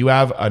like, when you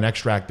have an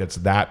extract that's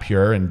that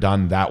pure and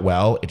done that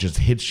well, it just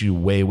hits you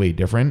way, way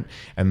different.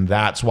 And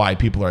that's why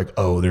people are like,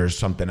 oh, there's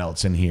something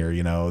else in here.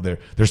 You know,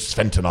 there's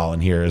fentanyl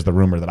in here is the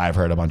rumor that I've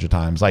heard a bunch of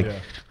times. Like,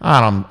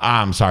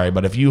 I'm sorry,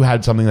 but if you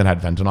had something that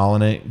had fentanyl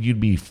in it, you'd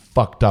be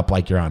fucked up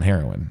like you're on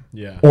heroin.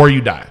 Yeah. Or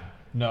you die.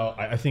 No,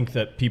 I think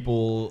that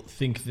people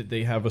think that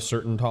they have a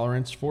certain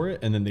tolerance for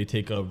it, and then they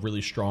take a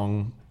really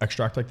strong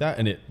extract like that,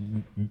 and it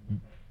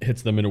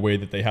hits them in a way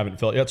that they haven't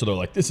felt yet. So they're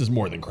like, this is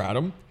more than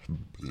kratom.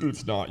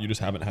 It's not. You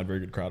just haven't had very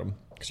good kratom.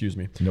 Excuse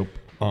me. Nope.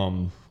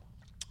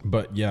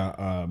 But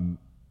yeah,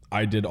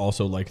 I did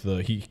also like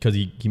because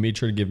he made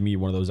sure to give me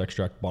one of those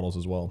extract bottles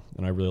as well,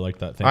 and I really like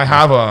that thing. I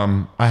have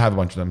a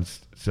bunch of them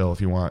still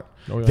if you want.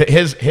 Oh, yeah.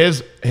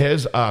 His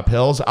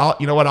pills.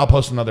 I'll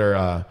post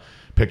another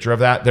picture of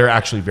that. They're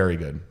actually very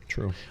good.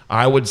 True.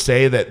 I would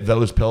say that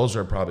those pills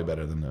are probably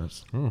better than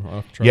those. I'll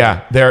have to try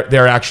yeah,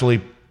 they're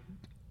actually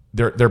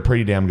they're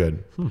pretty damn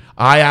good.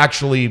 I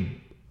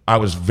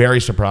was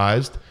very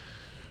surprised.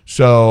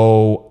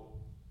 So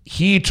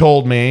he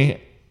told me,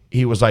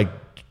 he was like,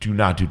 do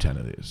not do 10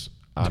 of these.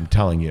 I'm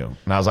telling you.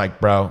 And I was like,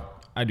 bro,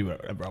 I do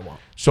whatever I want.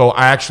 So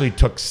I actually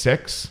took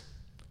 6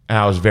 and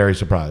I was very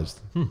surprised.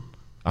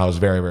 I was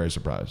very, very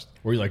surprised.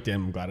 Were you like,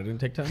 damn, I'm glad I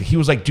didn't take 10? He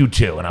was like, do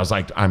 2. And I was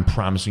like, I'm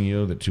promising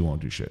you that 2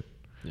 won't do shit.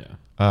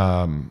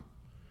 Yeah.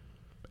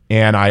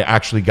 And I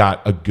actually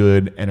got a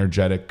good,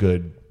 energetic,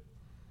 good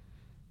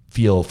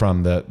feel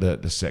from the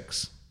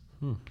 6.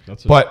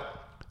 That's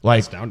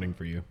astounding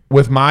for you.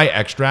 With my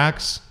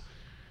extracts,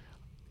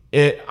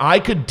 I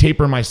could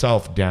taper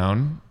myself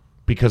down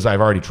because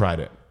I've already tried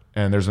it.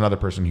 And there's another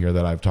person here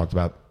that I've talked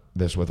about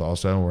this with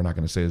also. We're not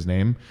going to say his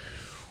name,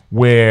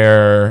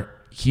 where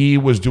he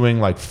was doing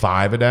like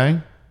 5 a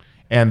day.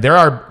 And there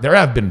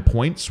have been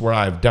points where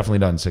I've definitely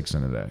done 6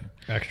 in a day.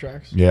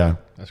 Extracts? Yeah.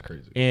 That's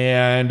crazy.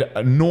 And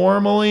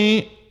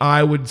normally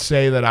I would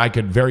say that I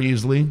could very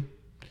easily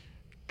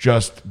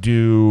just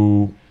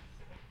do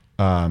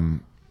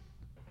 2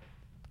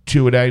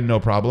 a day, no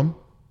problem.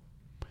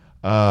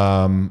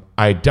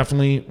 I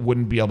definitely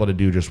wouldn't be able to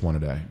do just 1 a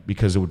day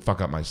because it would fuck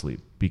up my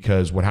sleep.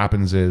 Because what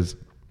happens is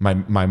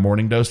my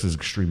morning dose is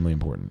extremely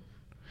important.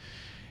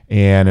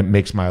 And it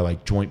makes my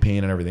like joint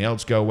pain and everything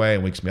else go away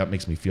and wakes me up,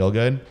 makes me feel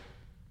good.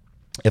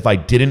 If I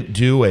didn't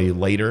do a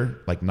later,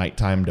 like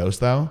nighttime dose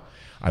though,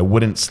 I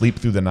wouldn't sleep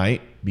through the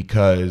night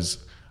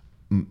because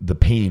the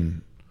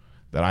pain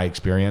that I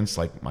experience,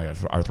 like my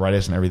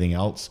arthritis and everything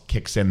else,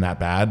 kicks in that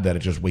bad that it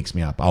just wakes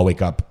me up. I'll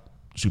wake up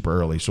super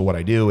early. So what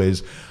I do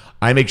is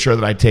I make sure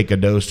that I take a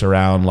dose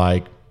around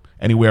like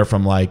anywhere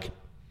from like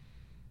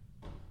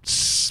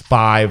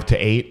 5 to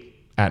 8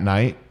 at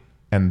night.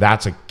 And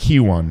that's a key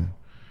one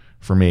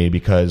for me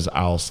because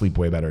I'll sleep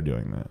way better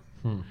doing that.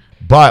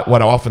 But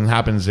what often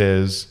happens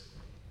is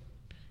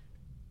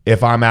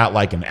if I'm at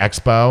like an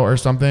expo or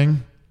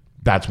something,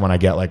 that's when I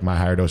get like my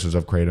higher doses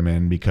of kratom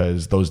in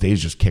because those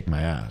days just kick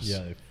my ass. Yeah,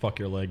 they fuck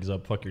your legs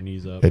up, fuck your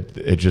knees up.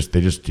 They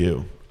just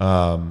do.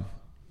 I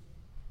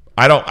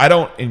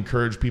don't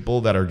encourage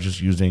people that are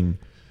just using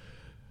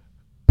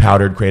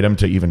powdered kratom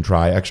to even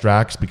try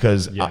extracts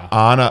because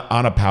on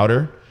a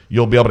powder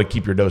you'll be able to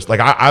keep your dose. Like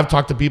I've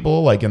talked to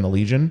people like in the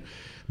Legion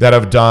that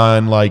have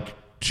done like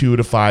 2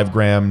 to 5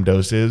 gram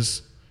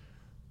doses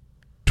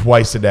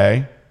twice a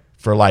day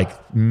for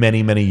like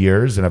many, many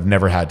years and I've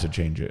never had to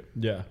change it.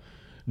 Yeah.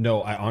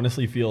 No, I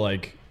honestly feel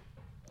like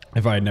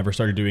if I had never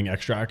started doing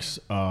extracts,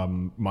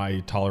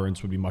 my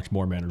tolerance would be much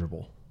more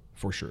manageable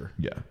for sure.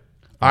 Yeah.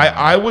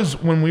 I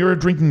was, when we were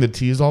drinking the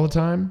teas all the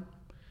time,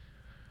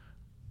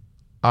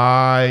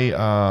 I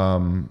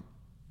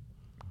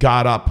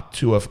got up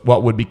to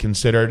what would be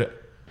considered,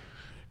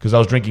 because I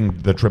was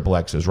drinking the triple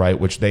X's, right?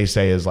 Which they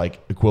say is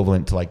like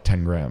equivalent to like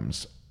 10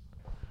 grams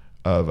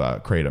of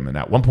kratom. And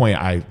at one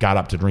point I got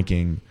up to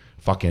drinking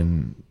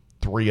fucking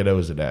 3 of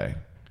those a day,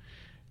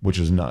 which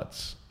is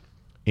nuts.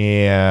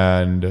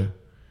 And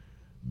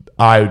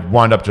I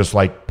wound up just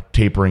like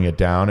tapering it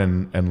down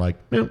and like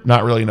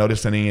not really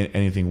noticed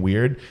anything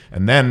weird.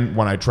 And then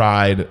when I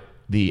tried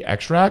the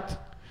extract,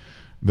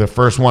 the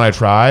first one I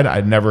tried,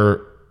 I'd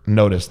never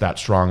noticed that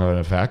strong of an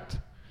effect.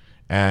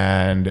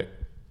 And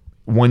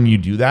when you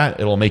do that,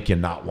 it'll make you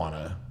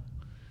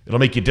it'll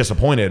make you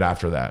disappointed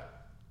after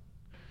that.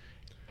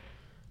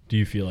 Do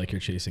you feel like you're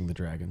chasing the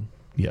dragon?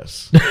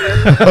 Yes.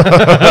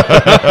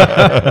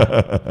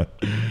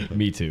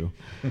 Me too.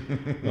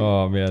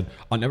 Oh man,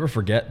 I'll never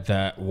forget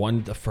that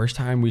the first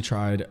time we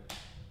tried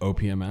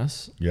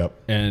OPMS. Yep.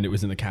 And it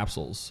was in the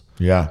capsules.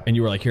 Yeah. And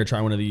you were like, here, try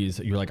one of these.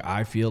 You were like,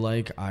 I feel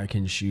like I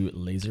can shoot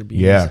laser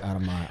beams out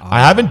of my eye.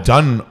 I haven't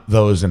done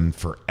those in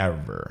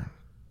forever.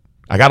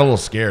 I got a little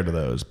scared of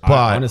those, but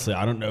honestly,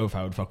 I don't know if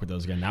I would fuck with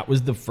those again. That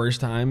was the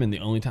first time and the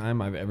only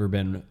time I've ever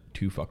been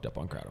too fucked up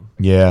on kratom.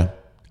 Yeah.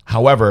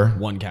 However,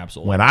 one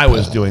capsule. When I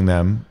was doing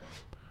them,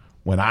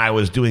 I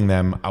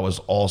was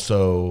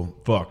also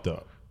fucked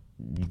up.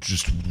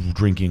 Just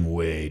drinking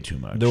way too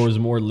much. There was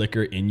more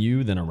liquor in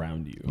you than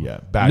around you. Yeah,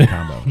 bad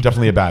combo.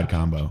 Definitely a bad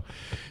combo.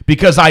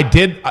 Because I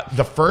did,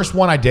 the first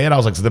one I did, I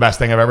was like, it's the best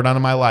thing I've ever done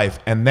in my life.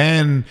 And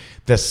then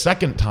the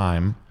second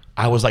time,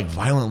 I was like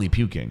violently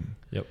puking.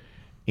 Yep.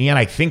 And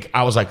I think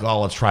I was like,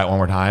 oh, let's try it one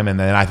more time. And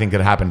then I think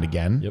it happened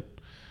again. Yep.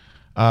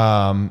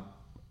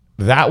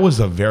 That was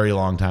a very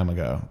long time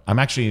ago.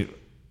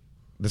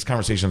 This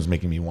conversation is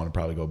making me want to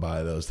probably go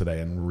buy those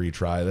today and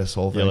retry this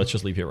whole thing. Yeah, let's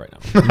just leave here right now.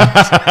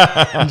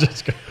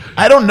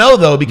 I don't know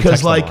though,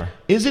 because like,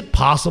 is it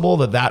possible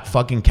that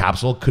fucking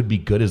capsule could be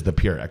good as the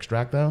pure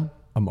extract though?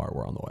 Amar,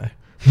 we're on the way.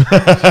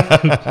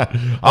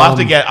 I'll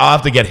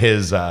have to get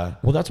his. Well,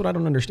 that's what I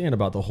don't understand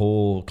about the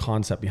whole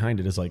concept behind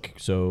it. Is like,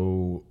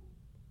 so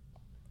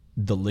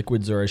the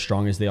liquids are as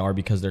strong as they are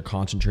because they're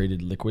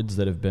concentrated liquids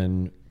that have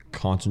been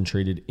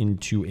concentrated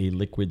into a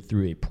liquid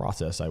through a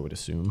process, I would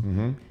assume.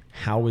 Mm-hmm.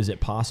 How is it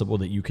possible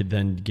that you could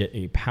then get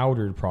a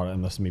powdered product,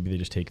 unless maybe they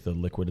just take the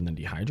liquid and then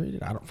dehydrate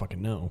it? I don't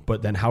fucking know.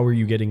 But then how are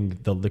you getting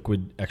the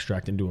liquid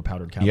extract into a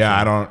powdered capsule?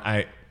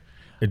 Yeah,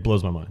 it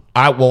blows my mind.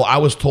 I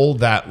was told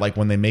that like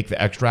when they make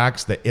the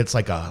extracts that it's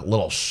like a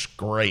little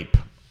scrape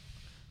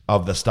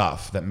of the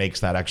stuff that makes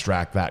that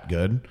extract that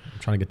good. I'm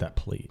trying to get that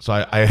plate. So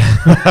I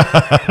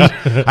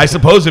I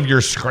suppose if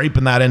you're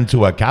scraping that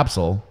into a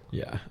capsule.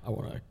 Yeah, I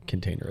want a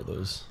container of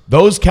those.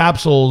 Those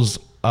capsules,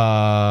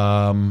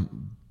 there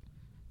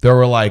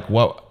were like,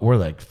 what were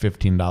like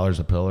 $15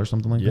 a pill or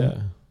something like that?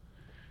 Yeah.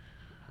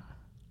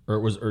 Or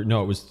it was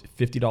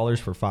 $50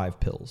 for 5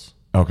 pills.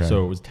 Okay.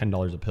 So it was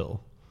 $10 a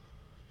pill.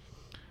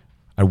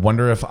 I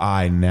wonder if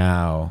I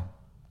now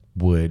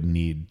would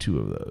need 2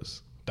 of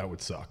those. That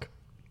would suck.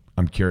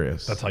 I'm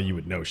curious. That's how you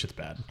would know shit's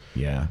bad.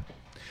 Yeah.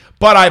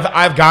 But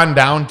I've gotten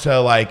down to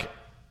like,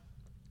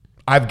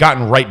 I've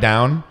gotten right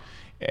down,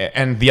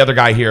 and the other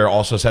guy here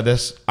also said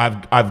this.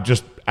 I've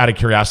just out of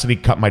curiosity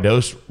cut my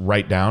dose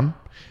right down,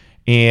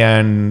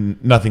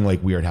 and nothing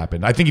like weird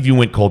happened. I think if you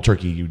went cold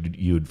turkey,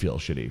 you would feel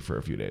shitty for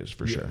a few days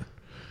for sure.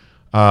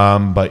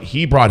 But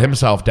he brought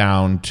himself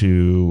down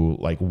to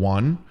like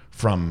 1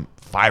 from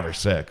 5 or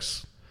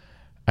 6,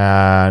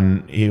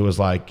 and he was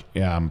like,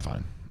 "Yeah, I'm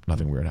fine.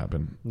 Nothing weird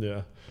happened."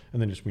 Yeah,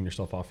 and then just wean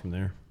yourself off from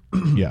there.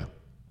 Yeah.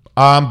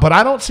 But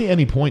I don't see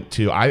any point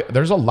to.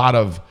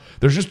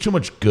 There's just too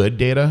much good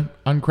data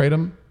on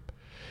kratom,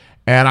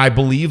 and I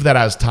believe that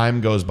as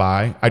time goes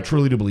by, I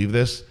truly do believe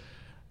this.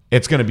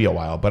 It's going to be a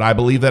while, but I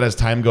believe that as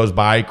time goes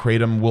by,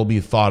 kratom will be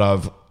thought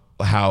of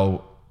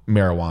how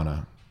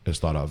marijuana is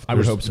thought of. I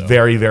would hope so.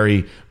 Very,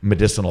 very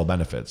medicinal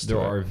benefits.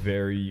 There are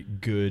very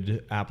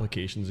good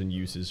applications and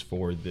uses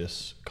for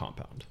this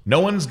compound. No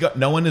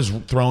one is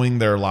throwing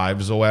their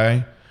lives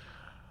away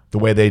the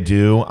way they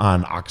do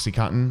on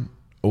OxyContin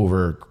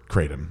over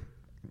kratom.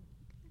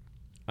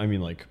 I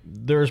mean, like,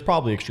 there's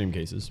probably extreme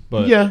cases,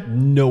 but yeah,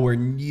 nowhere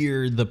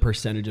near the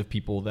percentage of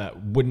people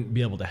that wouldn't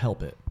be able to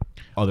help it.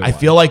 Otherwise. I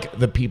feel like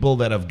the people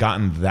that have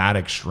gotten that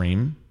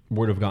extreme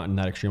would have gotten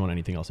that extreme on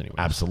anything else anyway.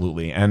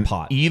 Absolutely. And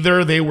pot.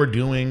 Either they were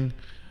doing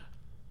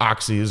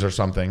oxys or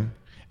something,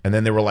 and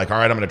then they were like, all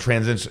right, I'm going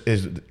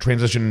to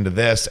transition into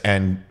this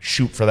and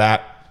shoot for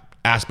that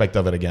aspect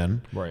of it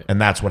again. Right.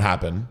 And that's what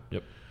happened.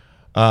 Yep.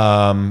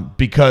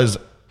 Because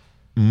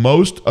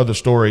most of the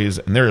stories,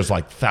 and there's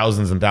like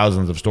thousands and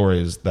thousands of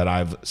stories that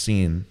I've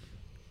seen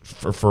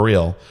for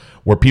real,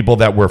 were people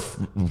that were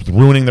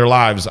ruining their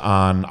lives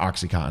on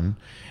OxyContin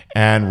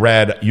and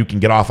read you can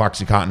get off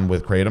OxyContin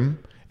with kratom,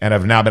 and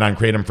have now been on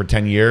kratom for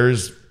 10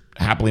 years,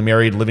 happily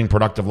married, living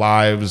productive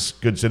lives,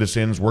 good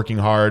citizens, working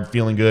hard,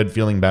 feeling good,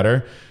 feeling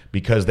better,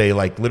 because they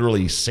like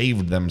literally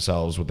saved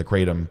themselves with the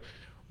kratom,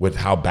 with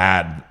how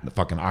bad the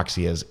fucking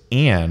oxy is.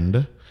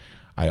 And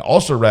I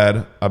also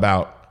read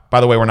about,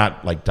 by the way, we're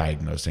not like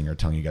diagnosing or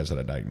telling you guys how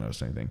to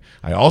diagnose anything.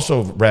 I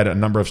also read a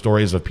number of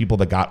stories of people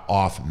that got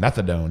off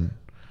methadone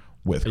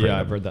with kratom. Yeah,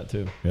 I've read that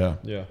too. Yeah.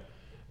 Yeah.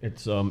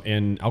 It's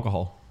and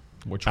alcohol.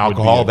 Which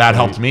Alcohol, that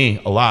helped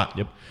me a lot.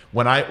 Yep.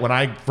 When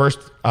I first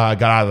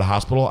got out of the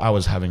hospital, I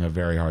was having a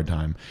very hard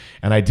time.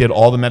 And I did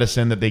all the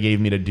medicine that they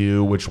gave me to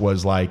do, which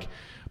was like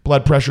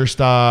blood pressure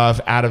stuff.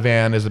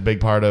 Ativan is a big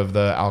part of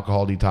the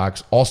alcohol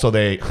detox. Also,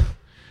 this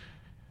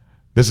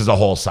is a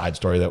whole side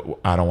story that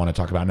I don't want to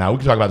talk about now. We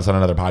can talk about this on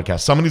another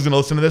podcast. Somebody's going to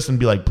listen to this and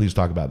be like, please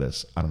talk about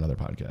this on another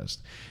podcast.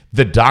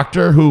 The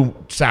doctor who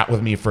sat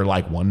with me for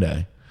like one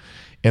day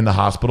in the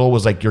hospital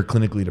was like, you're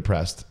clinically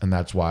depressed, and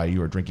that's why you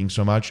were drinking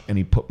so much. And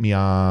he put me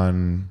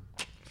on,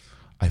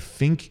 I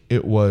think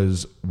it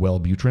was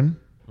Wellbutrin.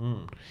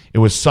 It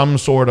was some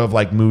sort of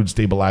like mood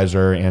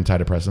stabilizer,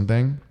 antidepressant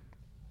thing.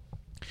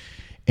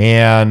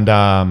 And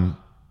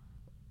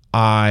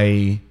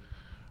I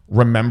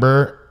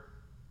remember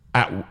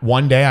at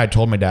one day I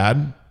told my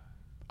dad,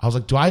 I was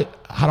like,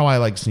 how do I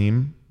like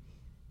seem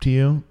to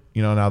you,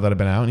 now that I've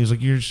been out? And he's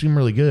like, you seem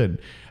really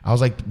good. I was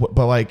like,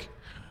 but like,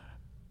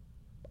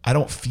 I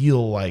don't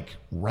feel like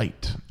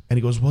right. And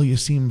he goes, well, you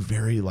seem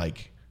very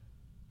like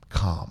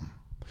calm.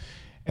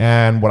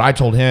 And what I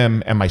told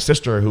him, and my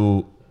sister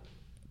who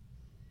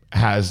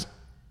has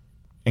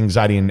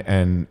anxiety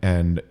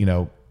and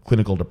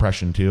clinical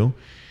depression too,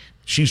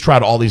 she's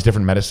tried all these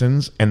different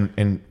medicines.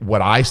 And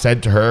what I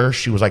said to her,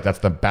 she was like, that's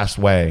the best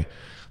way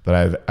that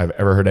I've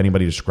ever heard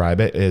anybody describe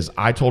it, is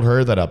I told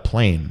her that a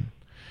plane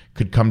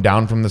could come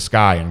down from the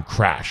sky and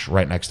crash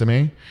right next to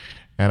me.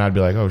 And I'd be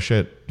like, oh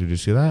shit, did you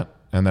see that?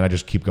 And then I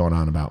just keep going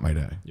on about my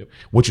day,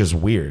 which is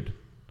weird.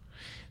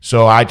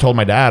 So I told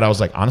my dad, I was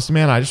like, honestly,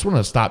 man, I just want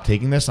to stop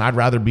taking this. And I'd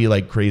rather be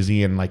like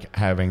crazy and like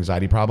have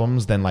anxiety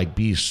problems than like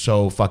be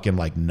so fucking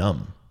like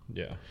numb.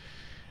 Yeah.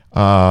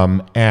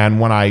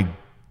 And when I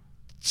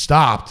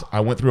stopped,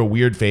 I went through a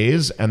weird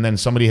phase. And then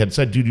somebody had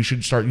said, dude, you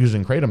should start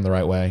using Kratom the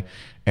right way.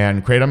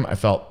 And Kratom, I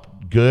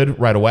felt good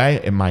right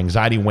away. And my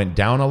anxiety went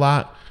down a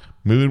lot.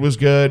 Mood was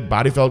good.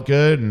 Body felt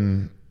good.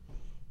 And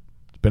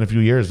it's been a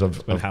few years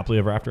of happily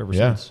ever after ever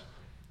since.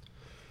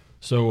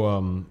 So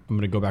I'm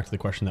going to go back to the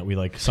question that we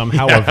like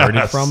somehow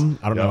averted from.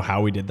 I don't know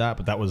how we did that,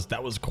 but that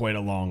was quite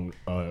a long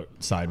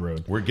side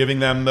road. We're giving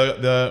them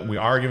we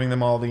are giving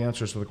them all the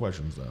answers to the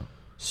questions though.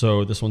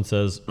 So this one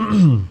says,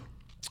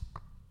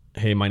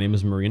 hey, my name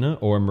is Marina,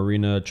 or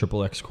Marina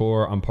XXX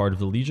Core. I'm part of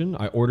the Legion.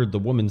 I ordered the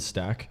woman's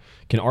stack.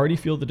 Can already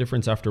feel the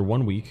difference after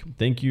 1 week.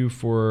 Thank you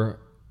for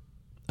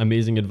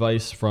amazing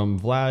advice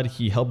from Vlad.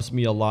 He helps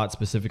me a lot,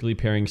 specifically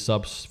pairing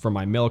subs for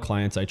my male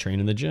clients I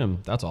train in the gym.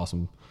 That's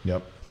awesome.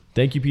 Yep.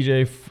 Thank you,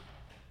 PJ,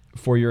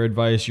 for your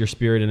advice, your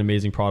spirit, and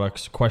amazing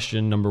products.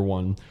 Question number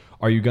 1.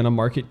 Are you going to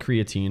market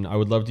creatine? I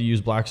would love to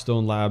use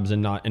Blackstone Labs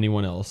and not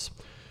anyone else.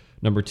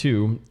 Number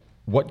 2,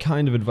 what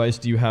kind of advice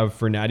do you have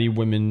for natty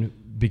women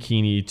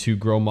bikini to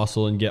grow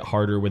muscle and get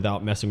harder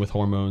without messing with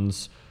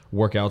hormones,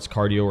 workouts,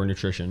 cardio, or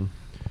nutrition?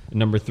 And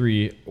number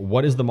 3,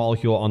 what is the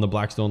molecule on the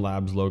Blackstone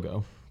Labs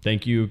logo?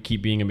 Thank you.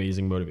 Keep being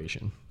amazing.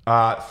 Motivation.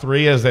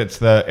 3 is it's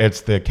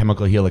the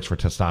chemical helix for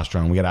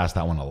testosterone. We get asked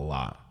that one a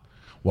lot.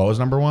 What was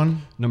number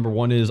 1? Number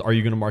 1 is, are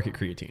you going to market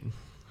creatine?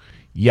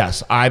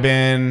 Yes, I've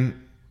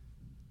been.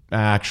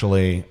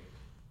 Actually,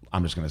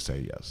 I'm just going to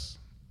say yes.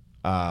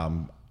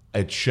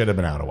 It should have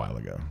been out a while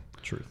ago.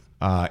 Truth.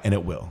 And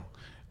it will.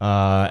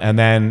 And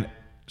then,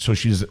 so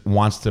she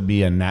wants to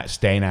be a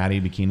stay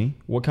natty bikini.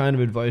 What kind of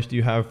advice do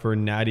you have for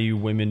natty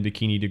women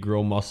bikini to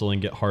grow muscle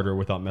and get harder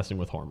without messing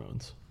with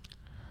hormones?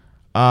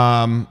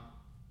 I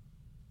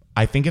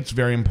think it's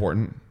very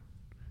important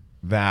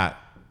that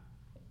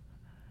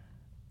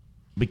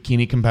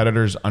bikini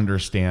competitors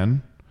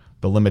understand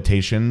the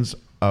limitations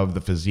of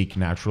the physique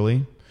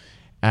naturally,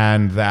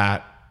 and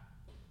that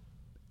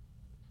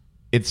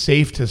it's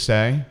safe to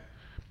say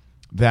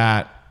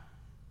that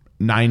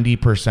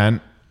 90%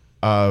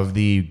 of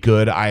the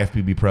good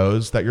IFBB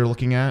pros that you're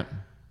looking at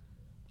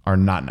are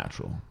not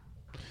natural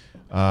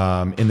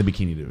in the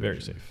bikini division.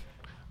 Very safe.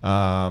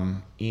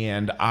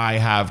 And I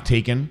have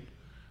taken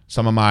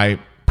some of my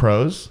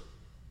pros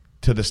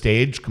to the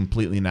stage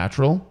completely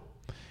natural.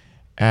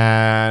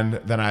 And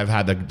then I've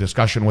had the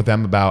discussion with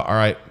them about, all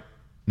right,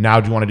 now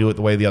do you want to do it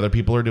the way the other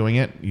people are doing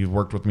it? You've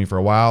worked with me for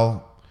a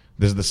while.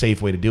 This is the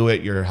safe way to do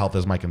it. Your health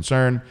is my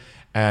concern.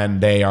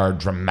 And they are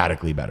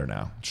dramatically better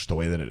now, just the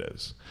way that it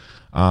is.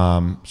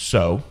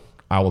 So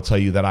I will tell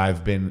you that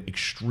I've been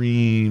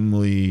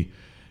extremely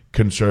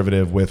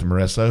conservative with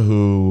Marissa,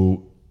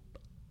 who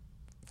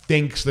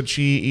thinks that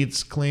she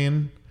eats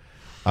clean.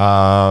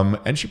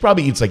 And she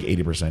probably eats like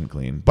 80%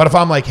 clean. But if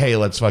I'm like, hey,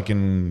 let's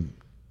fucking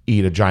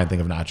eat a giant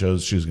thing of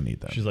nachos, she's going to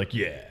eat that. She's like,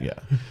 yeah. Yeah.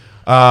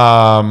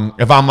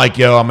 If I'm like,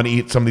 yo, I'm going to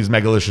eat some of these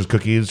Megalicious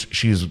cookies,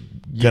 she's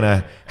going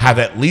to have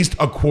at least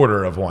a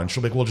quarter of one.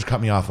 She'll be like, well, just cut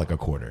me off like a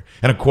quarter.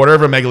 And a quarter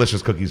of a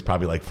Megalicious cookie is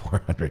probably like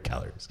 400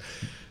 calories.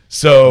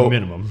 So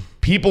minimum.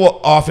 People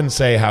often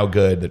say how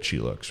good that she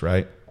looks,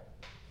 right?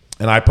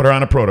 And I put her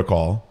on a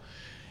protocol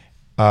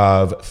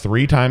of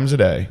 3 times a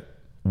day,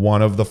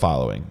 one of the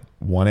following: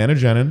 1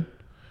 Anagenin,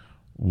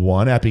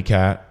 1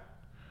 EpiCat,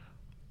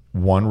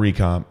 1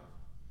 Recomp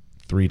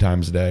 3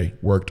 times a day.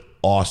 Worked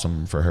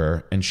awesome for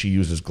her. And she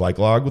uses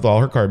Glycolog with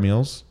all her carb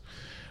meals.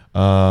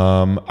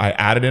 I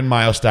added in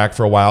MyoStack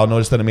for a while.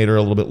 Noticed that it made her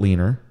a little bit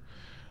leaner.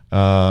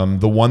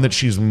 The one that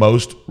she's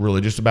most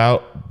religious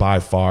about by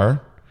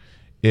far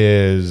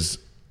is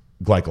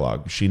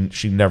Glycolog.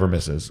 She never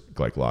misses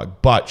Glycolog,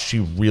 but she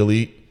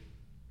really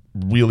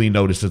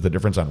notices the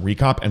difference on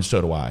Recomp, and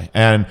so do I.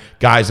 And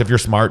guys, if you're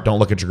smart, don't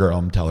look at your girl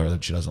and tell her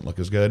that she doesn't look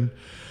as good.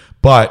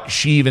 But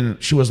she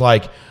was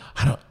like,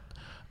 I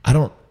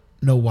don't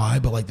know why,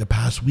 but like the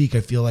past week,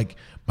 I feel like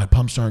my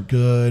pumps aren't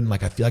good. And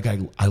like I feel like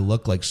I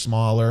look like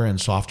smaller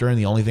and softer, and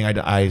the only thing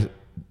I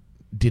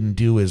didn't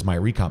do is my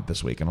Recomp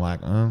this week. And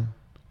I'm like,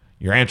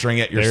 you're answering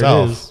it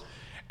yourself. There it is.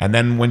 And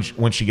then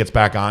when she gets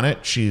back on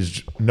it, she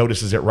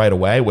notices it right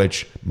away,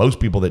 which most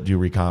people that do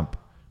Recomp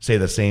say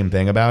the same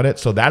thing about it.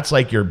 So that's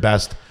like your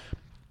best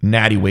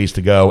natty ways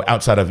to go,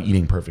 outside of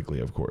eating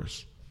perfectly, of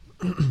course.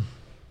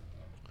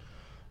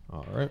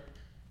 All right.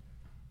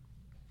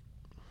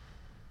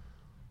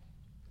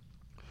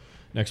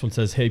 Next one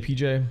says, hey,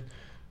 PJ.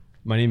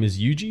 My name is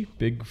Yuji,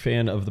 big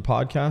fan of the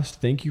podcast.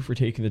 Thank you for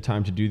taking the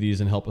time to do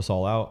these and help us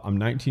all out. I'm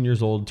 19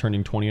 years old,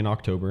 turning 20 in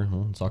October.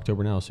 Well, it's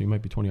October now, so you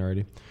might be 20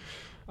 already.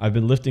 I've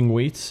been lifting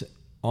weights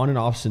on and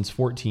off since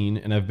 14,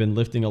 and I've been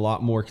lifting a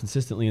lot more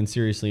consistently and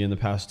seriously in the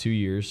past 2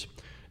 years.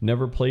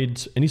 Never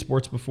played any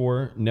sports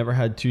before, never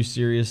had too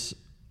serious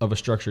of a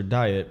structured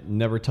diet,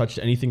 never touched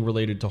anything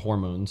related to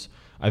hormones.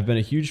 I've been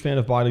a huge fan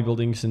of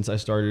bodybuilding since I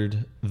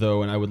started,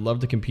 though, and I would love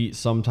to compete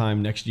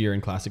sometime next year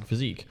in classic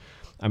physique.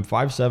 I'm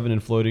 5'7"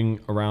 and floating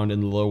around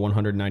in the low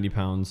 190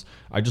 pounds.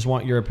 I just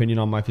want your opinion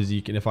on my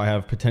physique and if I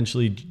have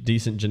potentially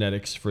decent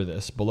genetics for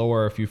this. Below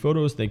are a few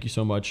photos. Thank you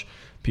so much.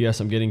 P.S.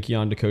 I'm getting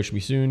Keon to coach me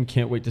soon.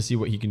 Can't wait to see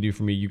what he can do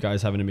for me. You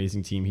guys have an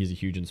amazing team. He's a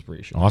huge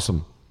inspiration.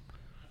 Awesome.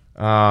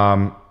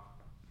 Sorry,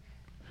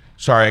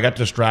 I got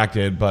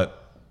distracted,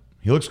 but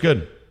he looks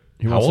good.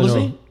 How old is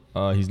he?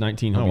 He's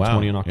 19. He'll be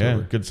 20 in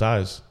October. Yeah, good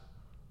size.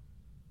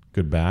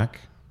 Good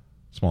back.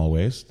 Small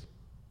waist.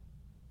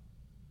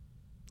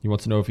 He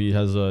wants to know if he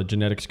has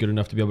genetics good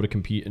enough to be able to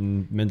compete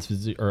in men's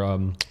physique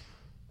or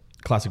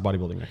classic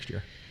bodybuilding next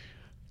year.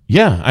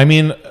 Yeah, I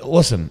mean,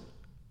 listen,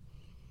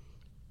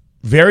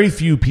 very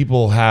few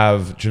people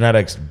have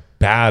genetics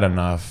bad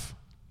enough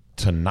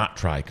to not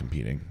try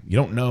competing. You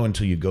don't know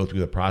until you go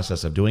through the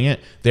process of doing it.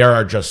 There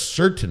are just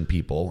certain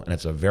people, and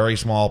it's a very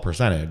small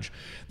percentage,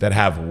 that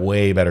have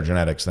way better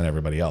genetics than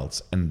everybody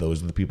else. And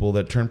those are the people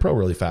that turn pro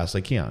really fast,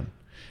 like Keon.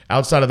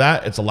 Outside of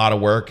that, it's a lot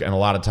of work and a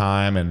lot of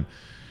time. And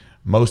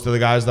most of the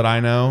guys that I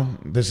know,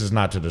 this is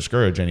not to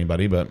discourage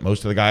anybody, but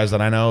most of the guys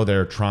that I know,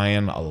 they're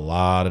trying a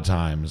lot of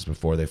times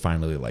before they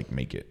finally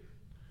make it,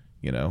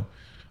 you know?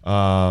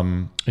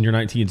 And you're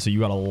 19, so you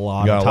got a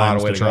lot of time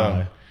to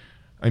try.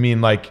 I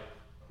mean,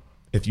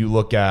 if you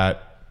look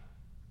at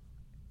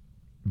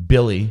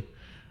Billy,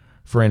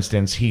 for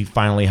instance, he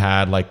finally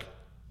had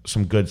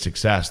some good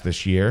success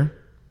this year,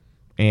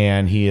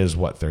 and he is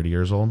 30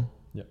 years old?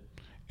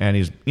 And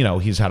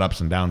he's had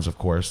ups and downs, of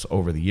course,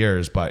 over the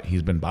years, but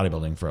he's been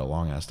bodybuilding for a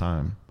long ass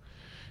time.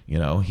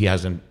 He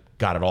hasn't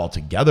got it all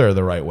together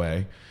the right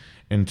way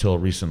until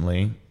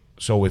recently.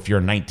 So if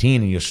you're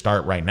 19 and you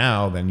start right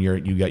now, then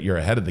you're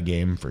ahead of the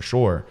game for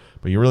sure.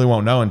 But you really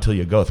won't know until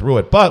you go through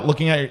it. But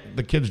looking at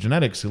the kid's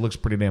genetics, he looks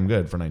pretty damn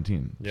good for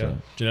 19. Yeah, so.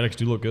 Genetics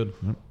do look good.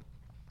 Yep.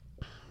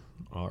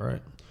 All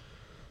right.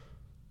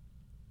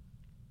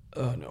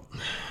 No.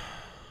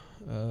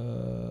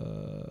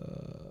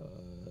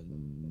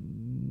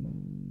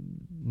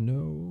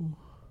 No.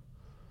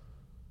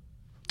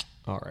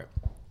 All right.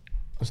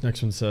 This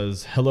next one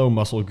says, hello,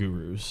 muscle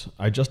gurus.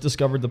 I just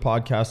discovered the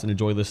podcast and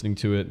enjoy listening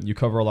to it. You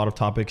cover a lot of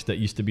topics that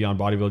used to be on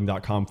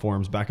bodybuilding.com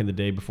forums back in the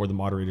day before the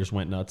moderators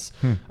went nuts.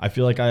 I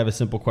feel like I have a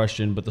simple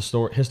question, but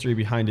the history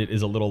behind it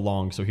is a little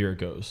long, so here it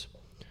goes.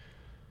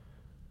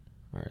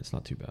 All right, it's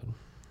not too bad.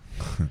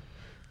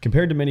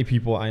 Compared to many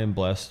people, I am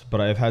blessed, but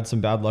I have had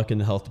some bad luck in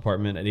the health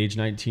department. At age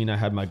 19, I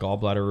had my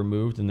gallbladder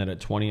removed, and then at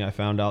 20, I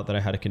found out that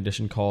I had a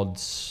condition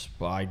called,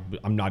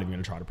 I'm not even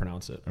going to try to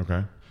pronounce it.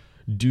 Okay.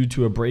 Due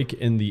to a break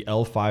in the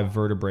L5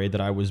 vertebrae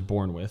that I was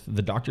born with.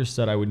 The doctor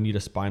said I would need a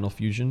spinal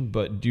fusion,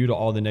 but due to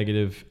all the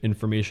negative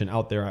information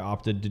out there, I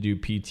opted to do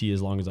PT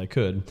as long as I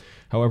could.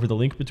 However, the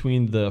link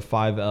between the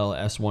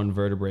 5L-S1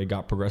 vertebrae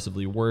got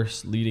progressively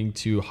worse, leading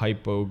to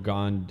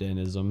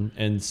hypogonadism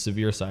and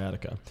severe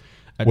sciatica.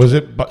 Was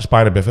it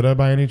spina bifida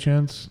by any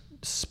chance?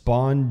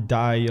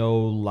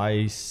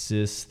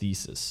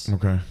 Spondylolisthesis.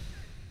 Okay.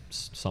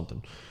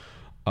 Something.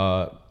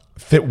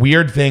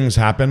 Weird things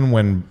happen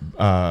when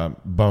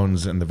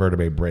bones in the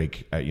vertebrae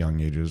break at young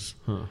ages.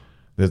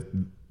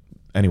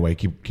 Anyway,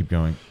 keep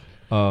going.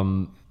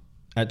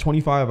 At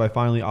 25, I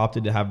finally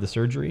opted to have the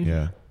surgery.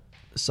 Yeah.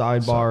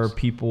 Sidebar, Sucks.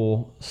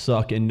 people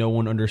suck and no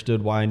one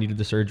understood why I needed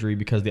the surgery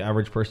because the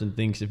average person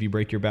thinks if you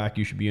break your back,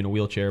 you should be in a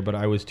wheelchair, but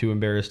I was too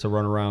embarrassed to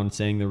run around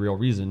saying the real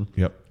reason.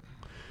 Yep.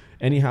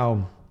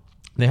 Anyhow,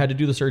 They had to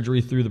do the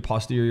surgery through the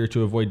posterior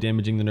to avoid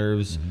damaging the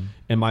nerves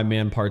and my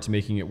man parts,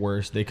 making it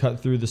worse. They cut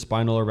through the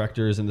spinal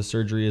erectors, and the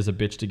surgery is a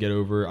bitch to get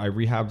over. I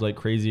rehabbed like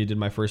crazy. I did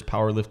my first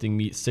powerlifting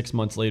meet 6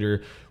 months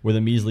later with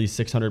a measly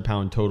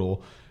 600-pound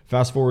total.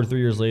 Fast forward 3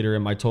 years later,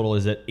 and my total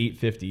is at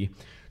 850.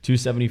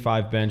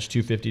 275 bench,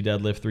 250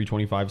 deadlift,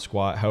 325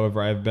 squat.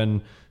 However, I've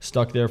been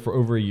stuck there for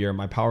over a year.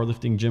 My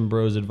powerlifting gym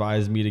bros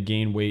advised me to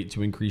gain weight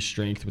to increase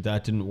strength, but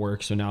that didn't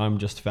work. So now I'm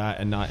just fat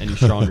and not any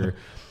stronger.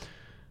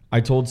 I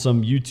told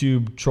some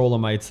YouTube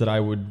trollamites that I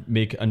would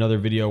make another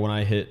video when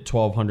I hit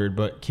 1200,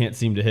 but can't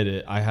seem to hit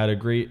it. I had a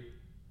great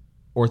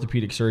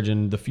orthopedic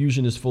surgeon. The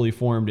fusion is fully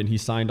formed, and he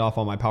signed off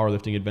on my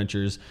powerlifting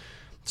adventures.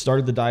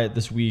 Started the diet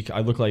this week. I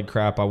look like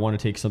crap. I want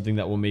to take something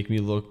that will make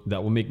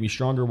me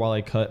stronger while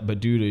I cut, but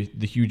due to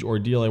the huge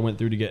ordeal I went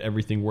through to get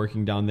everything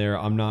working down there,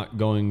 I'm not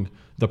going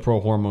the pro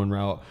hormone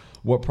route.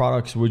 What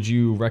products would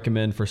you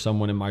recommend for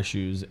someone in my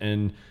shoes?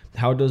 And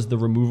how does the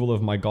removal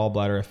of my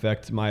gallbladder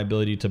affect my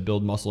ability to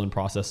build muscle and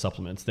process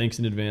supplements? Thanks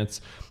in advance.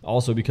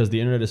 Also, because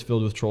the internet is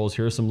filled with trolls,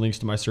 here are some links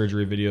to my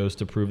surgery videos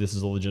to prove this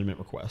is a legitimate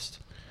request.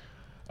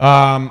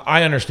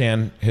 I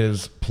understand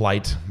his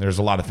plight. There's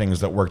a lot of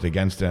things that worked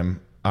against him.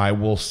 I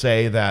will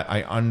say that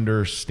I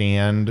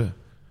understand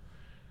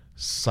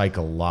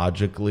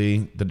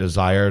psychologically the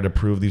desire to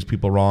prove these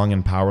people wrong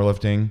in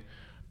powerlifting,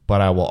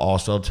 but I will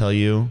also tell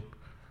you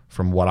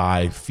from what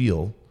I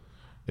feel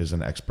is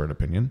an expert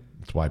opinion.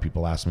 That's why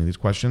people ask me these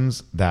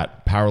questions,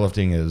 that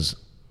powerlifting is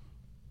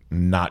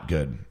not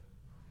good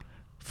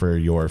for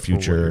your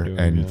future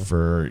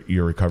for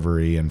your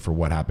recovery and for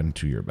what happened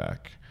to your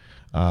back.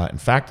 In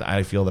fact,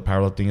 I feel that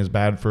powerlifting is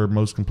bad for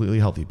most completely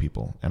healthy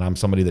people. And I'm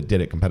somebody that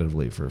did it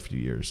competitively for a few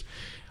years.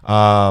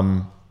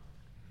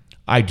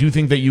 I do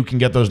think that you can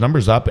get those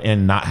numbers up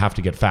and not have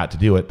to get fat to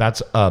do it.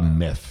 That's a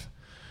myth,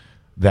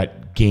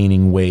 that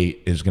gaining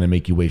weight is going to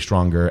make you way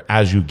stronger.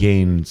 As you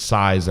gain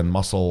size and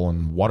muscle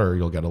and water,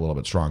 you'll get a little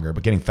bit stronger.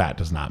 But getting fat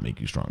does not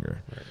make you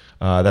stronger.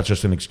 Right. That's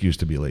just an excuse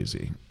to be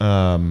lazy.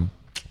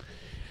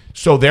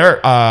 So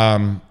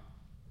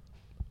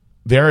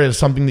there is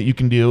something that you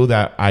can do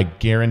that I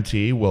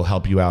guarantee will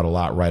help you out a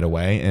lot right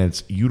away, and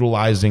it's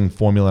utilizing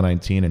Formula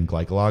 19 and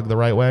Glycolog the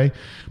right way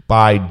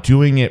by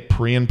doing it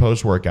pre and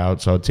post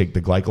workout. So take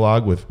the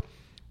Glycolog with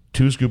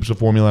 2 scoops of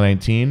Formula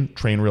 19,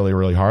 train really,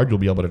 really hard. You'll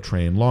be able to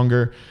train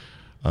longer.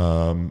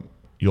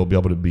 You'll be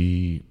able to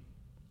be,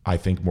 I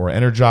think, more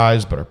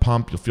energized, better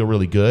pumped. You'll feel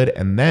really good.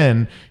 And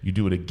then you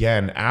do it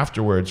again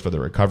afterwards for the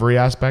recovery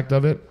aspect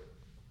of it.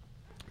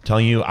 I'm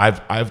telling you,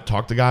 I've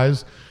talked to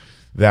guys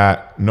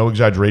that, no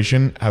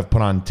exaggeration, have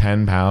put on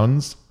 10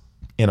 pounds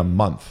in a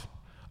month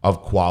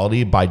of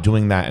quality by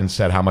doing that, and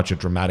said how much it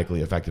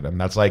dramatically affected them.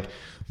 That's like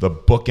the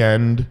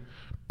bookend,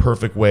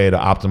 perfect way to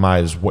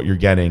optimize what you're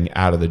getting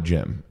out of the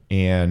gym.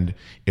 And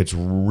it's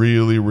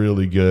really,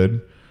 really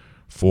good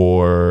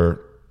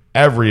for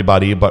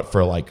everybody, but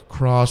for like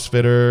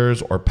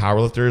CrossFitters or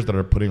powerlifters that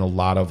are putting a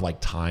lot of like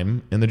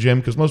time in the gym,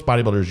 because most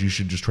bodybuilders, you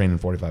should just train in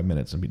 45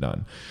 minutes and be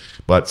done.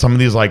 But some of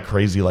these like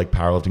crazy like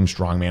powerlifting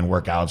strongman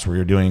workouts where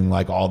you're doing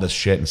like all this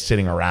shit and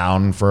sitting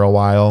around for a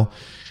while,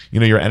 you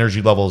know, your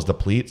energy levels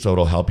deplete, so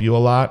it'll help you a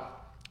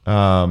lot.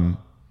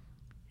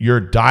 Your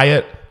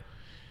diet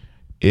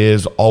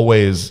is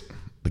always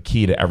the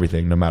key to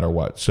everything, no matter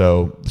what.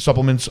 So the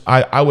supplements,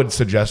 I would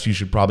suggest you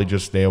should probably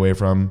just stay away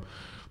from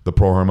the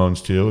pro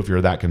hormones too, if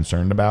you're that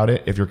concerned about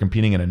it. If you're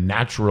competing in a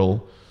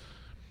natural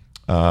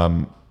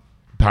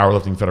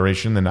powerlifting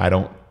federation, then I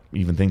don't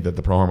even think that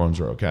the pro hormones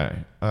are okay.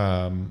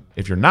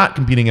 If you're not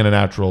competing in a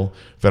natural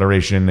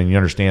federation, and you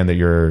understand that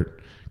you're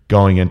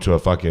going into a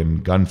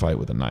fucking gunfight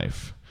with a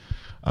knife.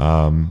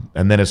 And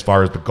then as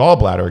far as the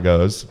gallbladder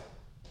goes,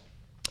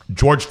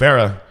 George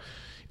Farah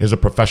is a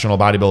professional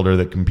bodybuilder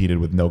that competed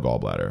with no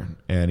gallbladder,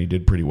 and he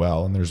did pretty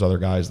well. And there's other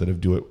guys that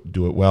have do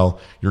it well.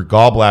 Your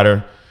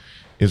gallbladder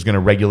is going to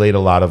regulate a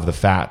lot of the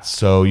fats,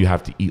 so you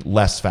have to eat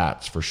less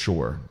fats for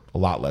sure, a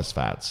lot less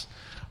fats.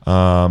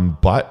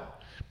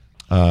 But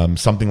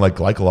something like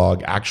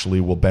Glycolog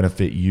actually will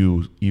benefit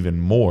you even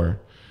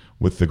more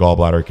with the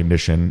gallbladder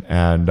condition,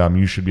 and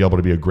you should be able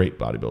to be a great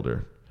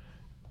bodybuilder.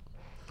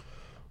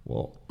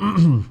 Well,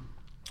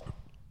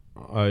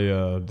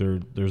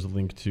 there's a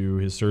link to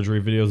his surgery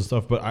videos and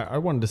stuff, but I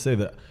wanted to say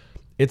that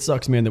it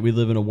sucks, man, that we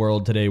live in a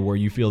world today where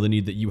you feel the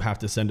need that you have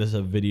to send us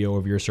a video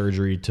of your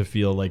surgery to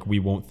feel like we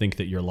won't think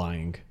that you're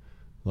lying.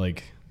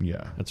 Like,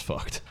 yeah, that's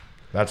fucked.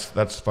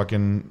 That's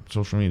fucking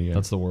social media.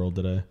 That's the world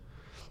today.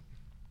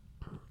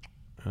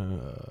 All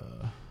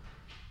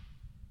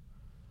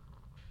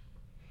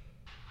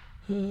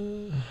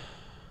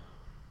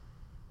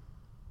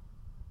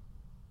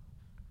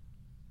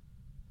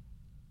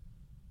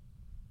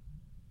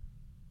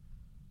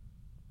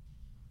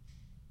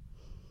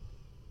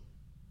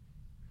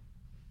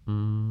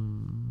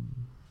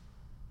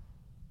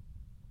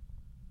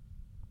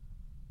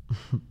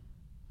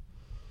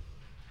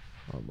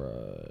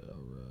right.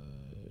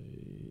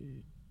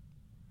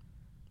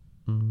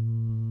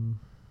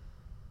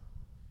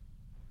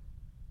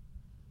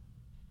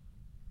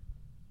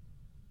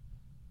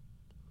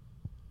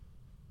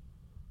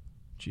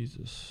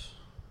 Jesus.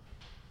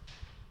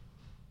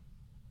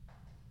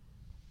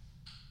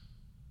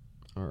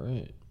 All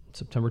right.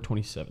 September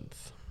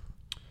 27th.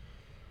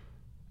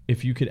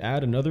 If you could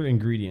add another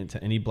ingredient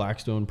to any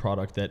Blackstone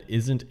product that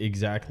isn't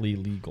exactly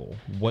legal,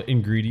 what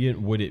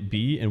ingredient would it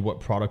be and what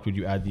product would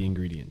you add the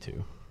ingredient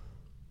to?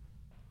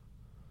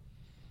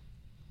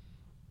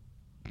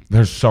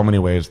 There's so many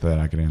ways that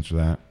I could answer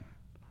that.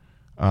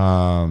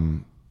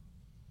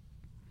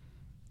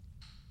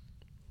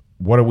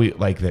 What are we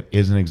like that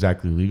isn't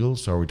exactly legal?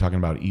 So are we talking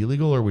about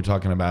illegal or are we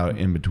talking about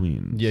in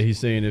between? Yeah, he's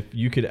saying if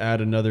you could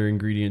add another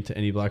ingredient to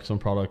any Blackstone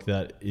product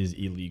that is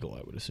illegal,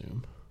 I would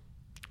assume.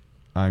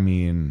 I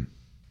mean,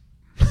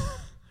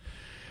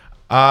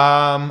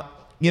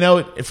 you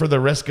know, for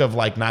the risk of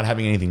like not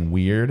having anything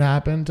weird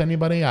happen to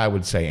anybody, I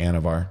would say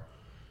Anavar.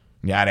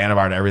 Yeah, add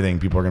Anavar to everything.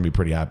 People are going to be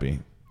pretty happy.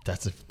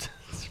 That's a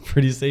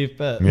pretty safe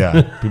bet.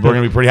 Yeah, people are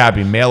going to be pretty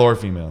happy, male or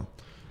female.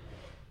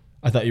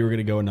 I thought you were going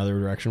to go another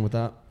direction with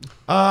that.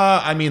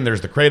 I mean,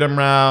 there's the kratom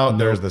route. Nope.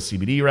 There's the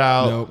CBD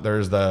route. Nope.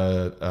 There's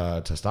the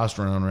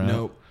testosterone route.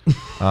 Nope.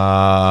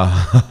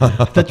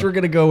 I thought you were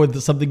going to go with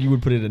something you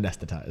would put in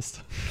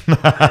anesthetized.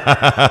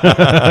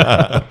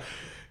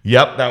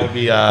 Yep, that would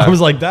be. I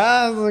was like,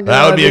 that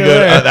would be a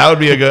good. That would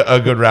be a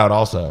good route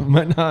also.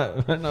 Might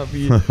not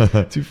be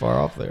too far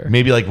off there.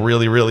 Maybe like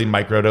really, really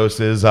micro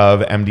doses of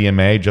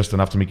MDMA, just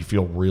enough to make you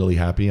feel really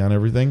happy on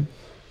everything.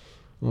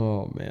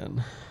 Oh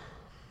man.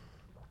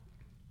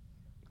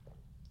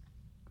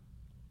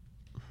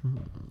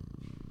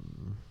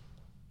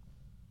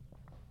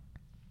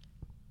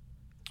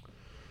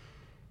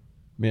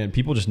 Man,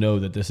 people just know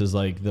that this is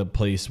like the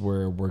place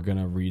where we're going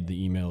to read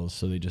the emails,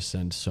 so they just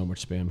send so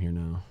much spam here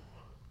now.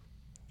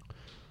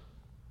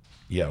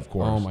 Yeah, of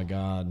course. Oh my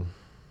God.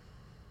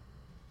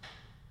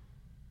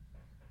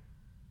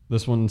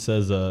 This one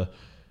says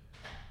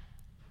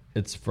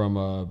it's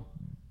from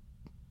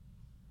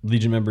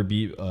Legion member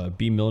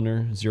B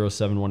Milner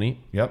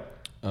 0718.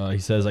 Yep. He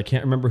says, I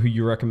can't remember who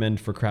you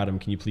recommend for Kratom.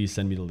 Can you please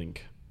send me the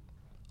link?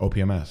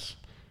 OPMS.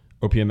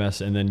 OPMS,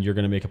 and then you're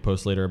going to make a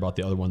post later about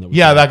the other one that we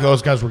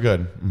those guys were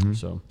good. Mm-hmm.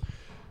 So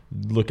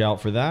look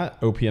out for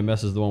that.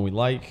 OPMS is the one we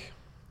like.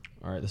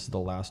 All right, this is the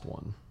last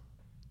one.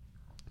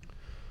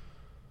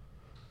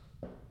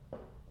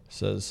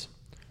 Says,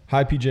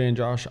 hi, PJ and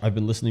Josh. I've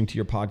been listening to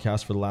your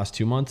podcast for the last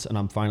 2 months, and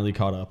I'm finally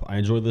caught up. I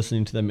enjoy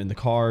listening to them in the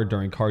car,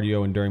 during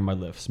cardio, and during my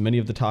lifts. Many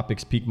of the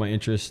topics pique my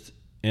interest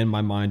and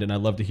my mind, and I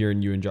love to hear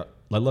you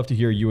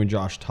and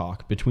Josh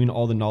talk. Between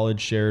all the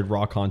knowledge shared,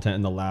 raw content,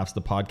 and the laughs,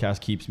 the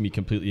podcast keeps me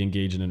completely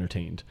engaged and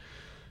entertained.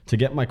 To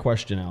get my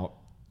question out,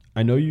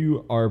 I know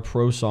you are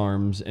pro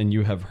SARMs and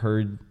have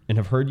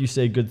heard you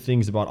say good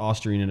things about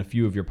Austrian in a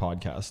few of your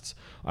podcasts.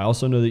 I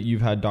also know that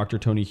you've had Dr.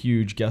 Tony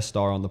Huge guest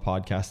star on the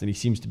podcast, and he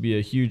seems to be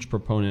a huge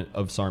proponent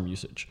of SARM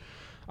usage.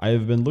 I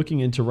have been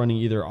looking into running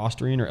either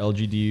Austrian or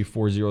LGD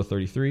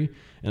 4033,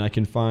 and I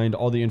can find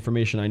all the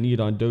information I need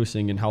on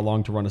dosing and how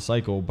long to run a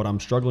cycle, but I'm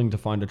struggling to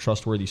find a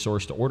trustworthy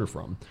source to order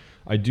from.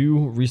 I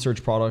do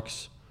research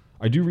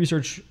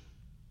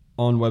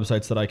on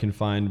websites that I can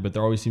find, but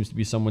there always seems to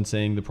be someone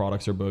saying the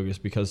products are bogus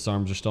because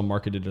SARMs are still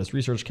marketed as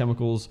research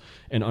chemicals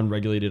and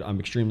unregulated. I'm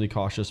extremely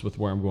cautious with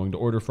where I'm going to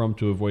order from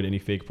to avoid any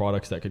fake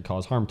products that could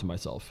cause harm to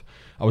myself.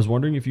 I was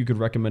wondering if you could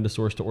recommend a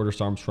source to order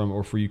SARMs from, or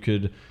if you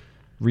could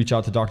reach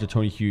out to Dr.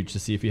 Tony Huge to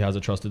see if he has a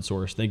trusted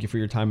source. Thank you for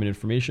your time and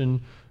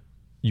information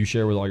you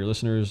share with all your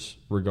listeners.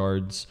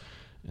 Regards.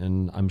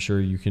 And I'm sure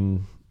you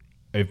can,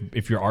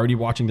 if you're already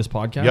watching this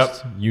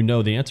podcast, you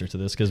know the answer to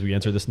this because we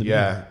answered this in the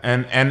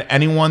beginning. And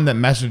anyone that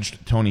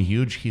messaged Tony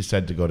Huge, he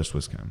said to go to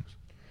SwissChems.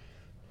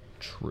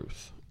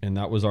 Truth. And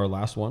that was our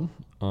last one.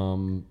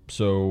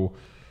 So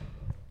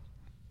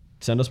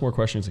send us more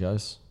questions,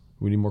 guys.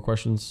 We need more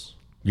questions.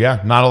 Yeah,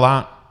 not a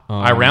lot.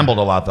 I rambled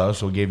a lot though,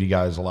 so we gave you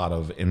guys a lot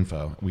of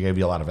info. We gave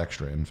you a lot of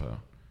extra info.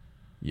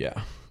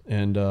 Yeah.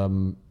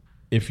 And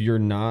if you're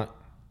not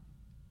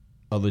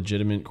a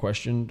legitimate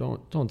question,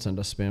 don't send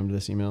us spam to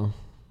this email.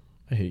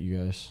 I hate you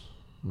guys.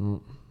 I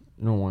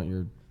don't want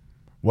your...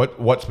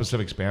 What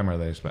specific spam are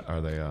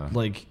they?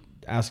 Like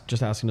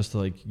asking us to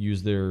like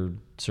use their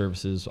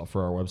services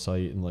for our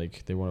website, and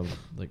like they want to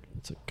like,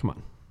 it's like,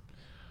 come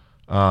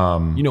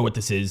on. You know what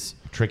this is?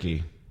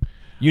 Tricky.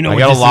 You know, I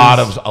get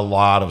a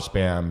lot of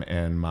spam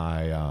in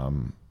my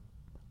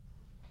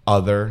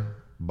other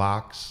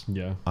box.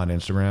 Yeah. On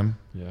Instagram.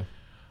 Yeah.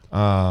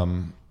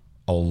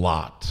 A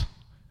lot.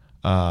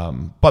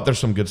 But there's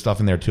some good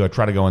stuff in there too. I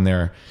try to go in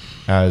there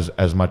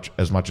as much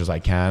as I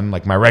can.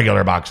 Like my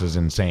regular box is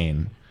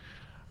insane.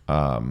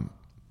 I'll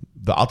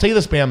tell you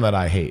the spam that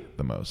I hate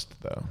the most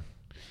though,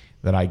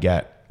 that I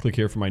get. Click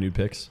here for my nude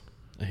pics.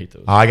 I hate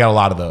those. I got a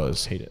lot of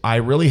those. Hate it. I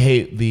really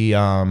hate the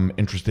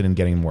interested in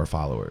getting more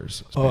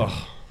followers. Ugh.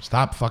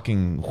 Stop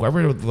fucking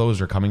whoever those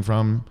are coming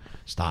from.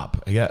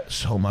 Stop. I get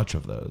so much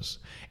of those.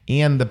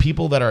 And the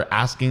people that are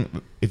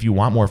asking if you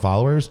want more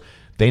followers,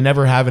 they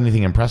never have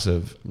anything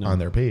impressive on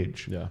their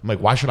page. Yeah. I'm like,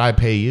 why should I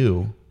pay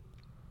you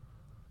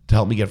to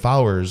help me get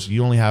followers?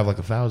 You only have like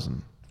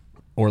 1,000.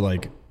 Or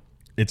like,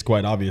 it's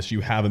quite obvious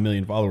you have 1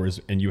 million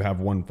followers and you have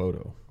one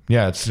photo.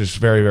 Yeah, it's just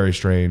very, very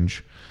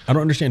strange. I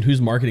don't understand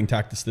whose marketing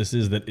tactics this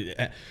is.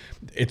 That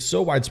it's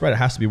so widespread. It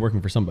has to be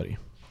working for somebody.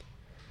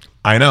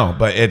 I know,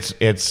 but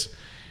it's.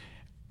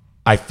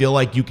 I feel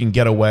like you can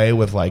get away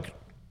with like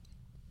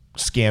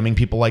scamming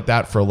people like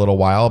that for a little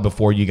while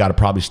before you got to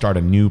probably start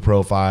a new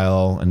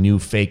profile, a new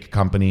fake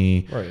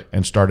company, right,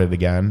 and start it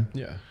again.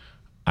 Yeah.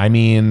 I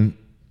mean,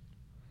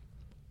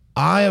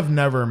 I have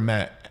never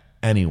met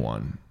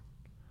anyone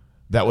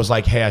that was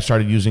like, hey, I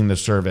started using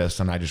this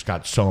service and I just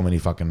got so many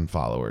fucking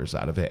followers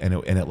out of it. And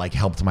it like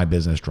helped my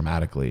business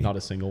dramatically. Not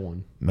a single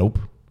one. Nope.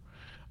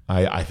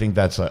 I think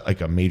that's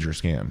like a major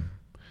scam.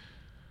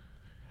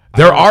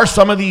 There are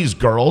some of these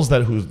girls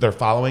that whose their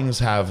followings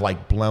have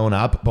like blown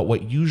up. But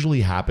what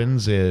usually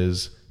happens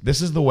is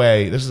this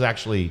is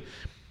actually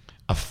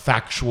a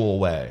factual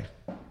way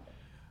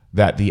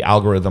that the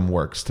algorithm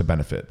works to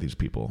benefit these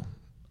people.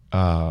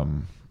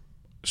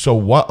 So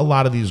what a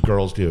lot of these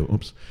girls do,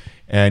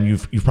 and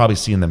you've probably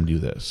seen them do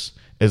this,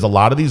 is a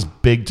lot of these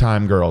big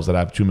time girls that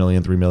have 2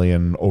 million, 3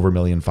 million, over a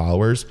million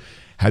followers.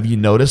 Have you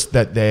noticed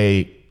that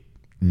they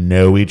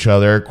know each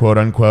other, quote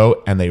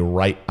unquote, and they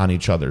write on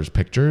each other's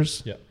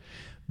pictures? Yeah.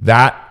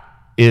 That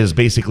is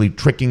basically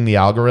tricking the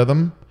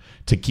algorithm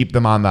to keep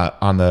them on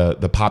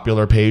the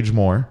popular page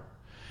more,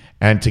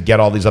 and to get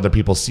all these other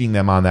people seeing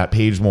them on that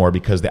page more,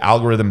 because the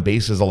algorithm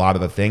bases a lot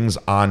of the things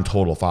on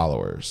total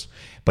followers.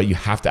 But you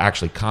have to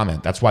actually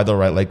comment. That's why they'll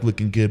write like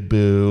looking good,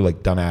 boo,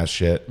 like dumbass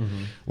shit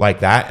like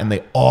that. And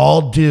they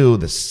all do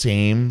the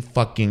same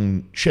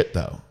fucking shit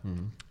though.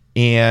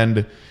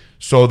 And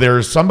so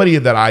there's somebody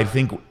that I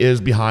think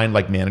is behind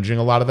like managing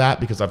a lot of that,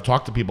 because I've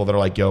talked to people that are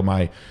like, yo,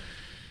 my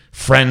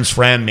friend's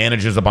friend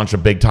manages a bunch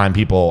of big time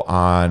people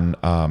on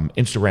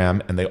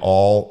Instagram, and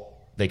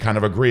they kind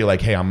of agree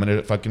like, hey, I'm going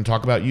to fucking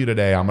talk about you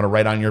today. I'm going to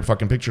write on your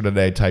fucking picture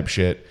today type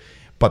shit.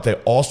 But they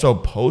also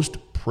post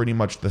pretty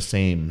much the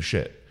same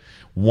shit.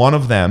 One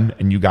of them,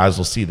 and you guys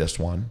will see this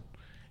one,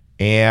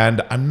 and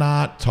I'm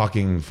not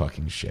talking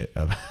fucking shit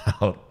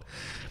about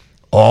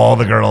all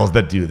the girls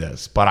that do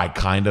this, but I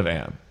kind of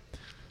am.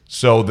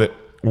 So that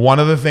one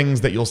of the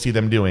things that you'll see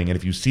them doing, and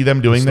if you see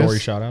them doing Story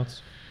this, shout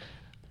outs.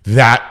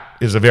 that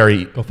is a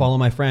very... Go follow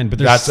my friend. But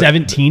there's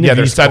 17 of these. Yeah,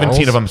 there's 17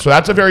 girls. of them. So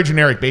that's a very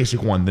generic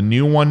basic one. The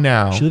new one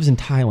now... She lives in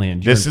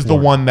Thailand. This is the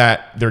one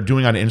that they're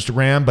doing on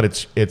Instagram, but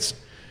it's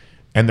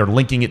and they're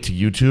linking it to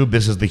YouTube.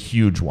 This is the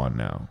huge one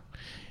now.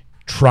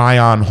 Try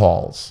on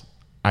hauls.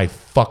 I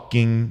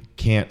fucking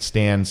can't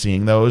stand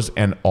seeing those,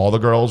 and all the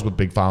girls with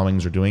big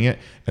followings are doing it,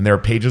 and their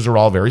pages are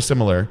all very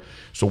similar.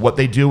 So what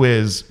they do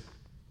is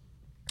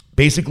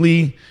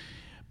basically,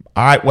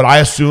 what I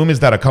assume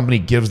is that a company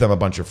gives them a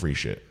bunch of free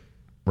shit,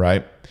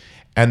 right?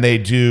 And they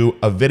do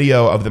a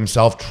video of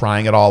themselves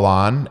trying it all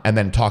on and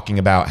then talking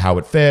about how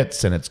it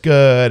fits and it's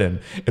good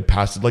and it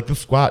passes like the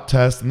squat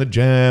test in the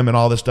gym and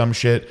all this dumb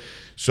shit.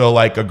 So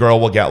like a girl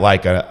will get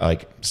like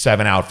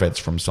 7 outfits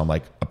from some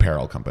like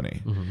apparel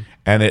company,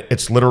 and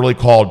it's literally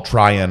called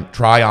try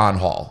on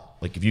haul.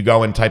 Like if you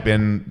go and type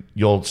in,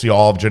 you'll see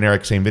all of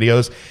generic same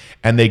videos,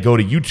 and they go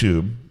to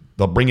YouTube.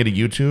 They'll bring it to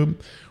YouTube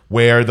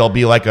where there'll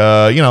be like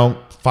a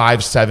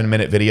 5-7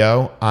 minute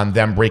video on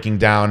them breaking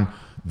down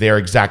their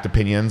exact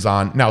opinions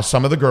on. Now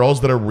some of the girls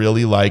that are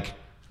really like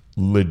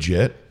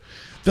legit,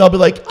 they'll be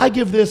like, I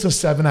give this a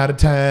 7 out of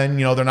 10.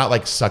 They're not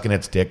like sucking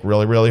its dick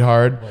really, really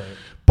hard, right.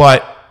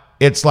 But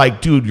it's like,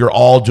 dude, you're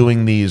all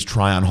doing these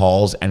try-on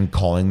hauls and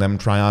calling them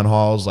try-on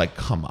hauls. Like,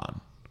 come on,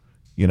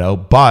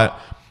 But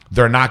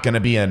they're not going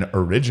to be an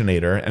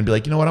originator and be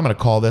like, you know what, I'm going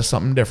to call this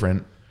something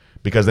different,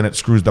 because then it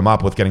screws them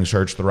up with getting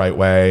searched the right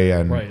way.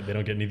 And right, they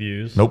don't get any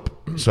views. Nope.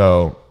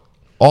 So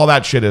all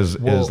that shit is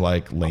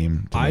like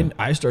lame to me.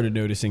 I started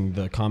noticing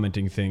the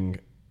commenting thing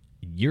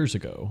years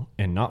ago,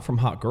 and not from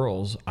hot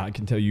girls. I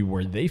can tell you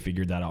where they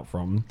figured that out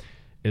from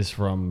is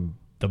from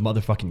the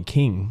motherfucking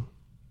king,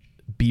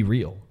 Be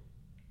Real.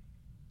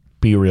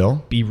 Be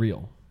Real? Be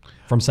Real.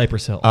 From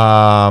Cypress Hill.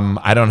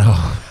 I don't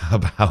know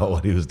about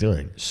what he was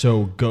doing.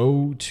 So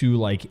go to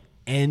like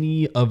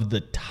any of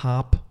the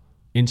top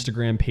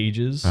Instagram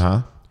pages,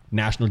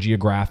 National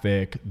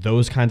Geographic,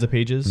 those kinds of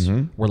pages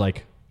where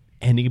like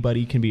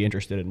anybody can be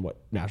interested in what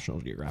National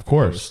Geographic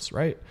posts,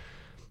 right?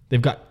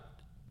 They've got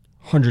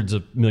hundreds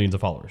of millions of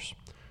followers.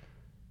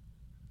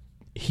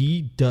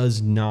 He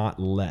does not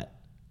let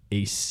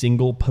a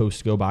single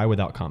post go by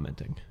without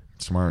commenting.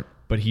 Smart.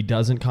 But he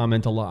doesn't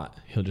comment a lot.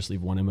 He'll just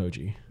leave one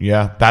emoji.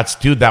 Yeah,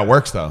 that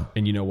works though.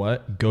 And you know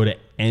what? Go to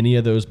any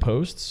of those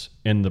posts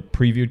and the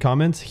previewed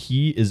comments.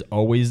 He is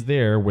always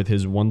there with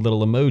his one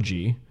little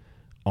emoji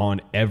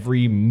on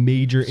every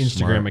major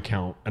Instagram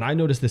account. And I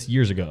noticed this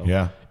years ago.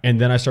 Yeah.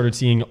 And then I started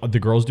seeing the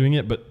girls doing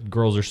it, but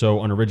girls are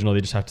so unoriginal. They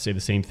just have to say the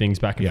same things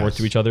back and forth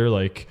to each other.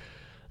 Like,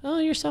 oh,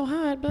 you're so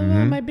hot, blah,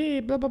 blah, my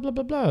babe, blah, blah, blah,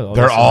 blah, blah.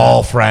 They're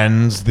all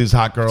friends, these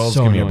hot girls.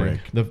 So Give me annoying.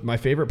 a break. My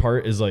favorite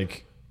part is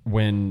like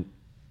when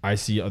I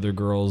see other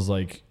girls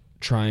like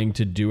trying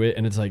to do it,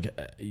 and it's like,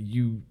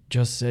 you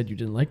just said you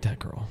didn't like that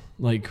girl.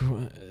 Like,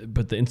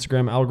 but the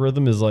Instagram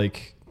algorithm is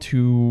like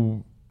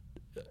too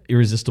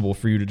irresistible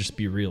for you to just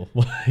be real.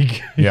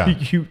 Like, yeah,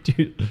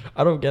 dude,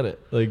 I don't get it.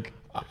 Like,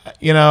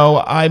 You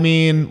know, I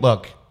mean,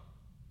 look,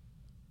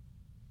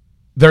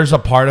 there's a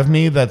part of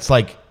me that's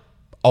like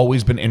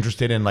always been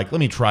interested in like, let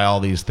me try all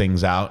these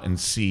things out and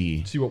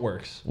see what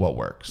works. what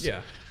works.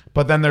 Yeah.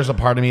 But then there's a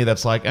part of me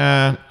that's like,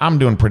 I'm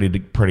doing pretty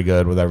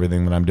good with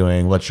everything that I'm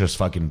doing. Let's just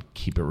fucking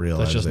keep it real.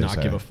 Let's just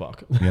not give a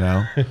fuck. You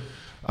know?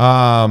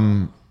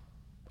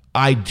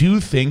 I do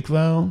think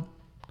though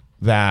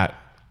that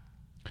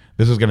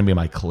this is going to be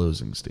my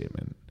closing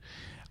statement.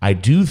 I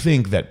do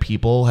think that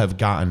people have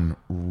gotten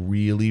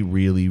really,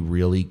 really,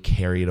 really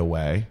carried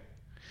away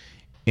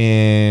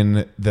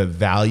in the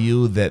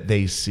value that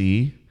they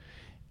see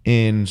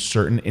in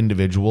certain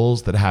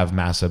individuals that have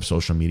massive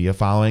social media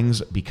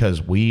followings,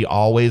 because we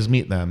always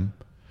meet them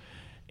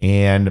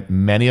and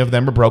many of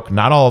them are broke.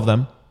 Not all of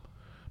them.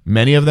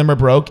 Many of them are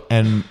broke,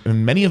 and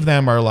many of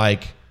them are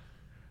like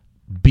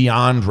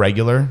beyond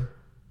regular.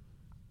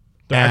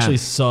 They're actually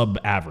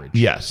sub-average.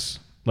 Yes.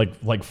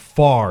 Like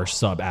far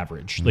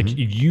sub-average. Mm-hmm. Like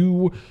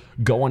you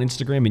go on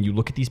Instagram and you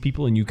look at these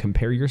people and you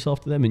compare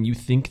yourself to them and you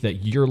think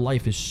that your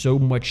life is so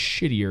much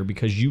shittier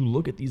because you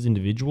look at these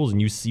individuals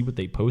and you see what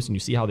they post and you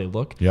see how they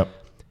look. Yep.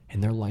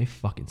 And their life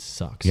fucking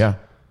sucks. Yeah.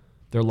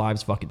 Their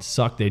lives fucking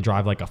suck. They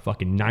drive like a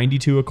fucking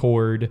 92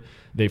 Accord.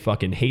 They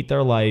fucking hate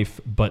their life,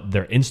 but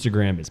their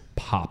Instagram is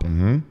popping.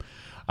 Mm-hmm.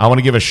 I want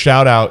to give a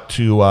shout out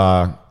to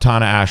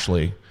Tana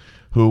Ashley,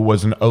 who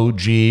was an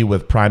OG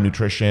with Prime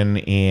Nutrition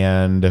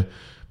and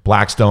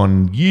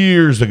Blackstone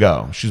years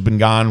ago. She's been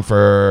gone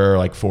for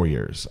like 4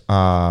 years.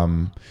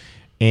 And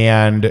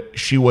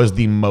she was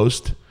the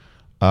most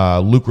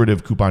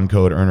lucrative coupon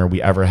code earner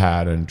we ever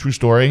had. And true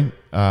story, you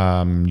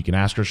can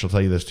ask her, she'll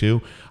tell you this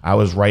too. I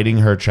was writing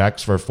her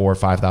checks for $4,000 or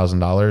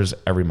 $5,000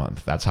 every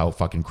month. That's how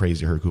fucking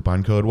crazy her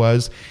coupon code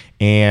was.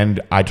 And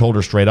I told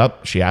her straight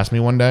up, she asked me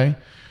one day,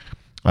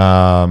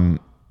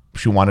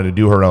 she wanted to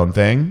do her own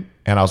thing.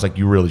 And I was like,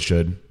 you really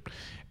should.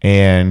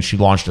 And she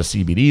launched a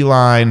CBD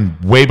line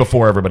way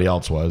before everybody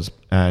else was.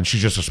 And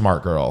she's just a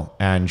smart girl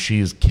and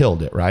she's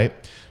killed it, right?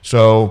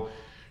 So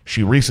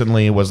she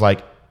recently was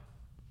like,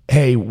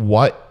 hey,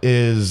 what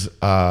is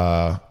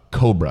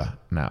Cobra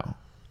now?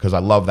 Because I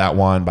love that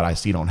one, but I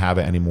see don't have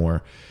it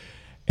anymore.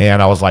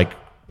 And I was like,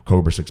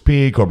 Cobra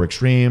 6P, Cobra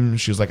Extreme.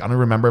 She was like, I don't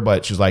remember,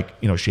 but she's like,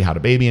 you know, she had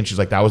a baby and she's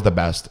like, that was the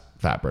best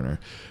fat burner.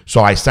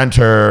 So I sent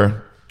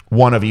her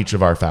one of each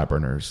of our fat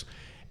burners.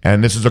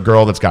 And this is a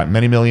girl that's got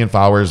many million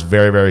followers,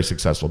 very, very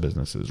successful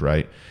businesses,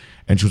 right?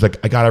 And she was like,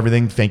 I got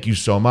everything. Thank you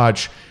so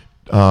much.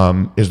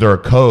 Is there a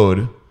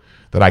code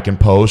that I can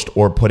post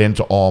or put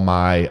into all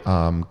my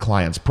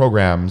clients'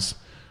 programs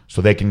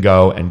so they can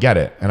go and get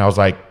it? And I was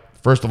like,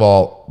 first of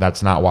all,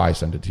 that's not why I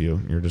sent it to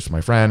you. You're just my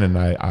friend, and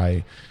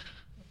I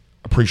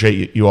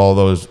appreciate you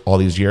all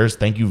these years.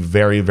 Thank you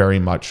very, very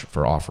much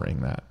for offering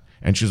that.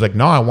 And she's like,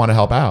 no, I want to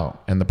help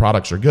out, and the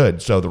products are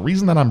good. So the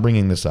reason that I'm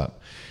bringing this up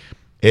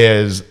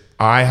is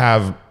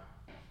I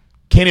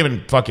can't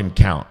even fucking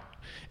count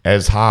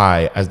as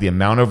high as the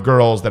amount of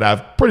girls that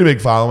have pretty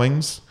big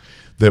followings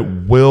that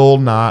will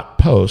not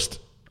post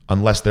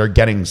unless they're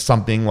getting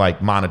something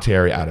like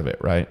monetary out of it,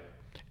 right?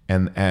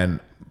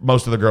 And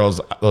most of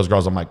those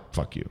girls, I'm like,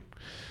 fuck you.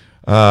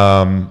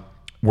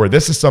 Where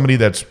this is somebody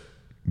that's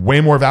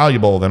way more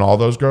valuable than all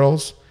those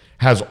girls,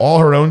 has all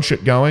her own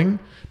shit going,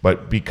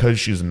 but because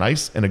she's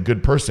nice and a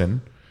good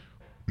person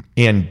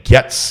and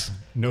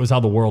knows how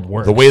the world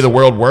works. The way the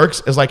world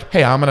works is like,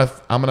 hey, I'm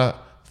gonna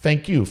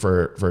thank you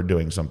for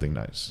doing something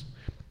nice.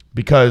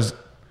 Because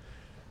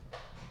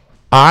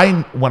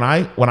when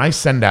I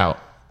send out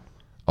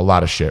a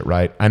lot of shit,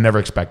 right? I never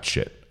expect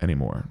shit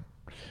anymore.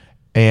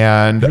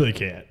 And you really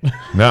can't.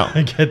 No.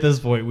 Like at this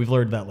point, we've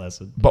learned that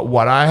lesson. But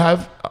what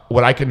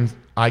I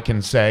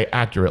can say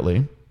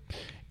accurately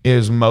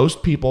is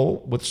most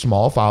people with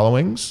small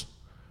followings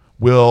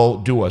will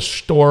do a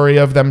story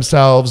of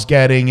themselves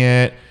getting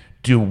it,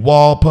 do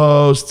wall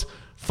posts,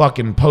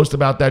 fucking post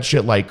about that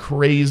shit like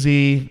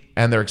crazy,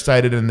 and they're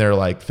excited and they're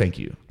like, thank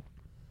you.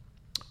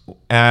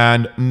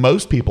 And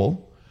most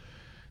people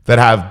that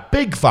have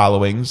big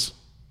followings,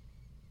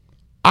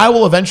 I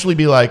will eventually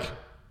be like,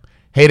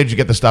 hey, did you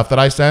get the stuff that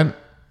I sent?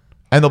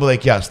 And they'll be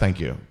like, yes, thank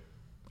you.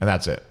 And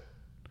that's it.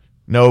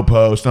 No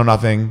post, no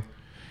nothing.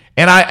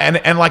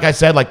 And like I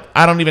said, like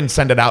I don't even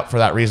send it out for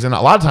that reason.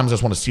 A lot of times I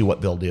just want to see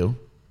what they'll do.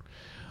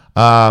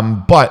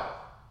 But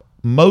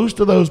most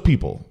of those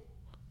people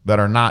that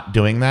are not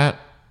doing that,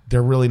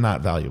 they're really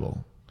not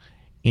valuable.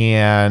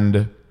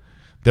 And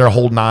they're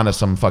holding on to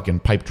some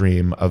fucking pipe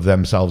dream of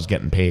themselves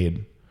getting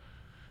paid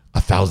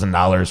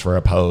 $1,000 for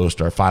a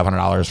post or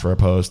 $500 for a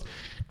post.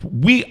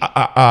 We,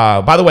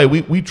 by the way,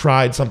 we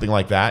tried something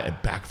like that.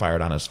 It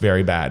backfired on us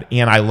very bad.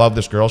 And I love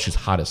this girl. She's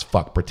hot as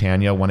fuck.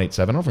 Britannia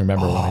 187. I don't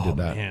remember when I did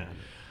that. Man.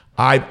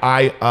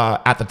 I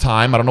at the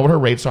time, I don't know what her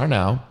rates are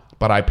now,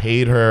 but I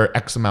paid her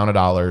X amount of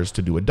dollars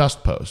to do a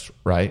dust post,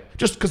 right?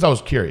 Just because I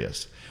was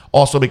curious.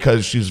 Also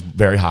because she's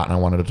very hot and I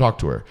wanted to talk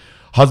to her.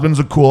 Husband's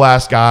a cool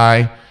ass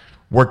guy.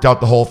 Worked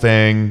out the whole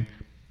thing.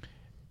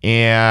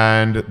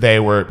 And they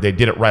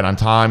did it right on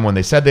time when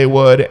they said they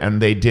would.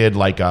 And they did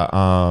like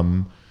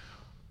a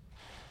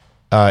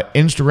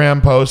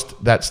Instagram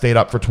post that stayed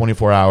up for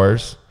 24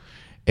 hours,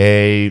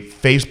 a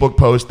Facebook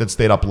post that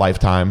stayed up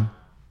lifetime,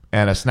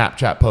 and a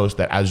Snapchat post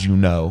that, as you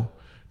know,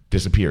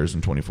 disappears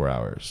in 24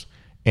 hours.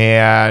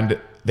 And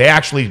they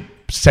actually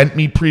sent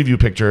me preview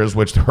pictures,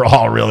 which were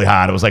all really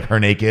hot. It was like her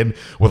naked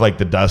with like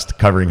the dust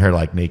covering her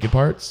like naked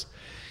parts.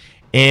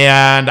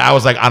 And I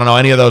was like, I don't know,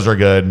 any of those are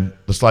good.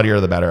 The sluttier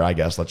the better, I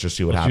guess. Let's just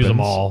see what happens. Use them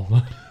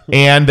all.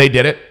 And they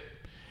did it.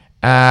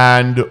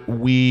 And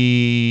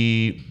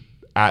we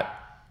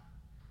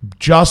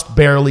just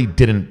barely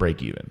didn't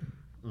break even.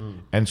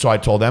 And so I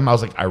told them, I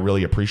was like, I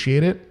really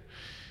appreciate it.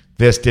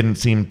 This didn't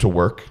seem to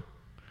work.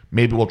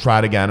 Maybe we'll try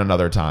it again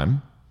another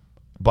time.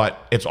 But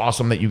it's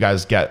awesome that you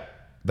guys get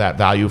that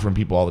value from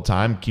people all the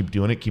time. Keep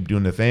doing it. Keep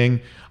doing the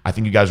thing. I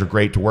think you guys are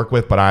great to work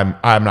with, but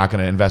I'm not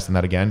going to invest in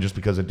that again just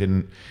because it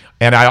didn't.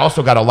 And I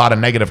also got a lot of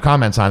negative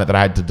comments on it that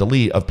I had to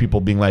delete of people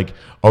being like,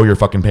 oh, you're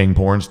fucking paying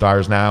porn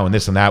stars now and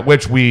this and that,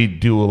 which we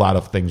do a lot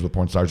of things with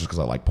porn stars just because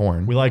I like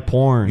porn. We like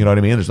porn. You know what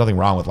I mean? There's nothing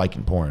wrong with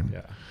liking porn.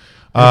 Yeah.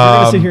 If you're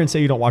going to sit here and say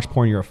you don't watch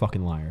porn, you're a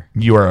fucking liar.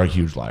 You are a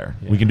huge liar.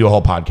 Yeah. We can do a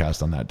whole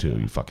podcast on that too,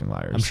 you fucking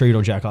liars. I'm sure you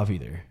don't jack off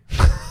either.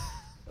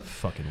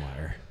 Fucking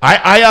liar.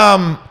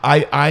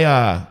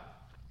 I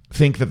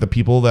think that the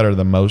people that are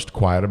the most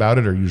quiet about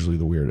it are usually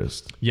the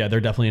weirdest. Yeah, they're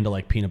definitely into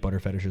like peanut butter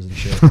fetishes and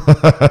shit.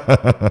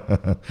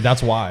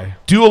 That's why.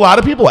 Do a lot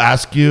of people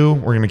ask you,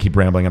 we're going to keep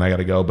rambling and I got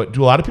to go, but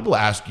do a lot of people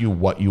ask you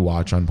what you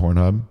watch on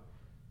Pornhub?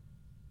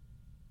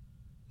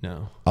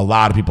 No. A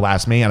lot of people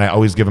ask me, and I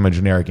always give them a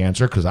generic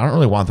answer because I don't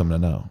really want them to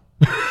know.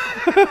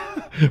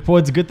 Well,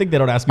 it's a good thing they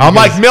don't ask me. I'm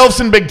like, MILFs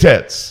and big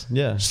tits.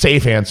 Yeah.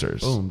 Safe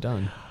answers. Boom,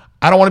 done.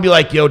 I don't want to be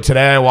like, yo,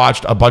 today I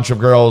watched a bunch of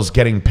girls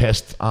getting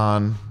pissed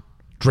on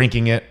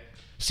drinking it,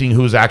 seeing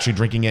who's actually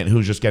drinking it and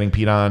who's just getting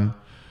peed on.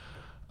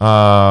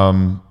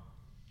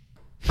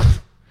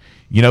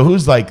 You know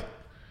who's like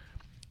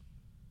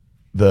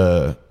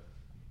the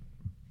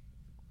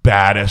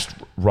baddest,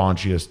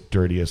 raunchiest,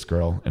 dirtiest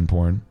girl in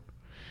porn?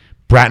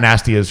 Brat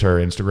Nasty is her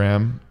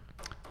Instagram.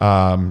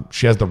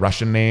 She has the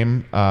Russian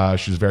name.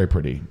 She's very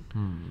pretty.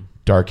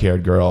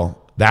 Dark-haired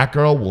girl. That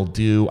girl will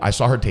do... I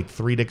saw her take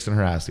 3 dicks in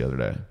her ass the other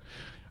day.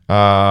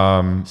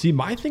 See,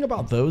 my thing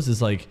about those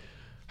is like,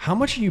 how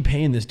much are you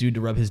paying this dude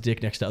to rub his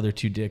dick next to other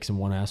 2 dicks in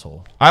one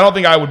asshole? I don't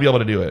think I would be able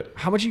to do it.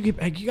 How much you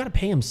got to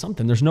pay him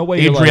something? There's no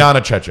way.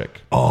 Adriana Chechik.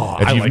 Oh,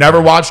 if I you've like never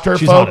her. watched her,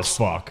 She's folks, hot as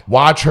fuck.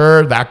 Watch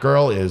her. That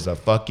girl is a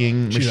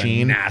fucking She's a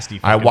machine. nasty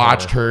I fucking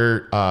watched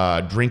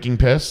her drinking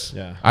piss.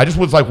 Yeah. I just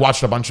was like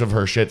watched a bunch of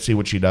her shit, see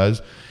what she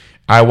does.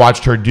 I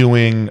watched her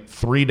doing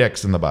 3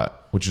 dicks in the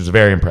butt, which is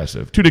very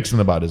impressive. 2 dicks in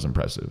the butt is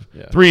impressive.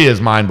 Yeah. 3 is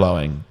mind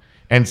blowing.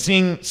 And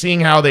seeing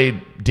how they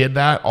did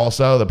that,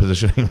 also the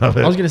positioning of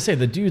it. I was gonna say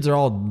the dudes are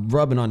all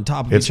rubbing on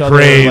top of It's each other.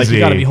 crazy. Like you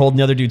got to be holding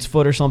the other dude's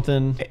foot or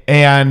something.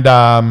 And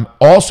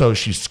also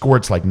she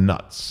squirts like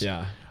nuts.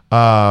 Yeah.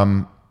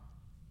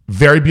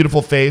 Very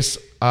beautiful face.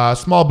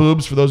 Small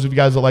boobs for those of you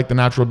guys that like the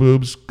natural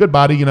boobs. Good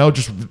body, you know,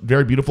 just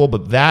very beautiful.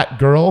 But that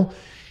girl,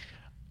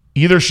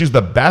 either she's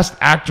the best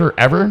actor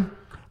ever,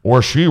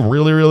 or she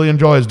really, really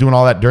enjoys doing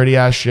all that dirty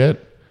ass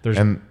shit.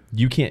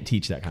 You can't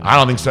teach that kind of I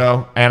don't think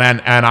so. And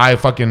I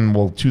fucking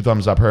will 2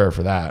 thumbs up her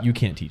for that. You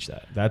can't teach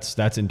that.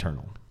 That's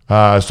internal.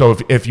 So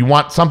if you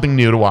want something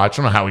new to watch,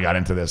 I don't know how we got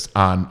into this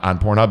on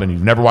Pornhub, and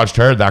you've never watched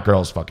her, that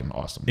girl's fucking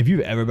awesome. If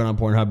you've ever been on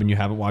Pornhub and you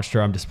haven't watched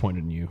her, I'm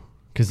disappointed in you.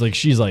 Because like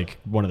she's like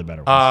one of the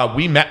better ones.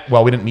 We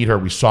didn't meet her.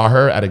 We saw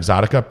her at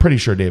Exotica. Pretty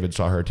sure David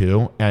saw her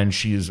too. And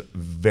she's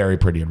very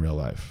pretty in real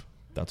life.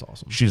 That's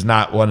awesome. She's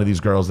not one of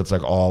these girls that's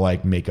like all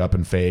like makeup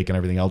and fake and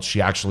everything else.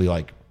 She actually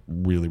like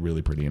really,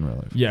 really pretty in real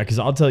life. Yeah, because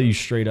I'll tell you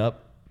straight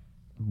up,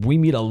 we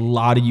meet a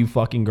lot of you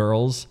fucking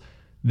girls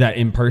that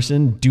in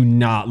person do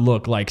not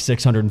look like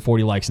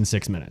 640 likes in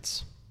 6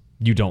 minutes.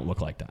 You don't look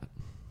like that.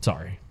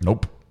 Sorry.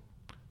 Nope.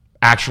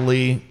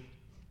 Actually,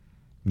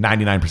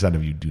 99%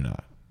 of you do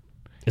not.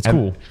 It's And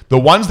cool. The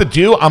ones that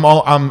do,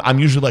 I'm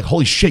usually like,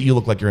 holy shit, you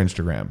look like your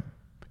Instagram,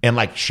 and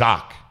like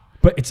shock.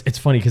 But it's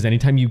funny because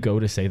anytime you go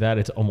to say that,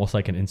 it's almost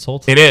like an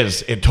insult. It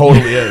is. It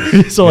totally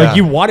is. So Yeah. like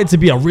you want it to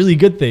be a really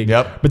good thing.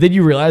 Yep. But then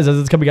you realize as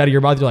it's coming out of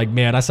your mouth, you're like,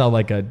 man, I sound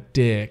like a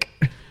dick.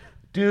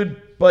 Dude,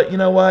 but you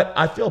know what?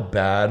 I feel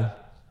bad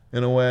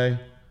in a way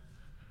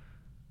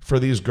for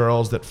these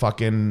girls that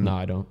fucking No,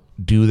 I don't.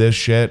 do this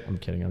shit. I'm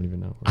kidding. I don't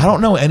even know. I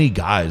don't know any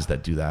guys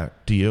that do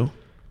that. Do you?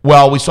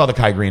 Well, we saw the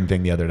Kai Green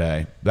thing the other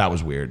day. That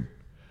was weird.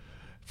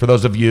 For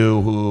those of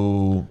you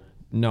who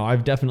No,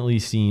 I've definitely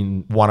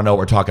seen. want to know what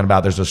we're talking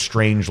about, there's a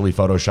strangely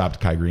photoshopped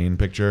Kai Green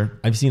picture.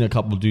 I've seen a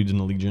couple dudes in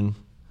the Legion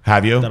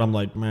Have you? that I'm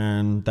like,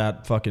 man,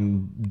 that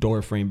fucking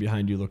door frame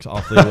behind you looks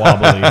awfully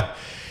wobbly.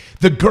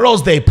 The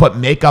girls, they put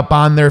makeup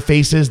on their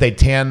faces. They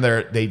tan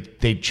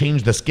they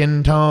change the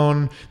skin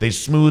tone. They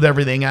smooth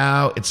everything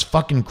out. It's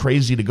fucking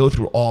crazy to go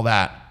through all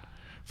that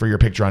for your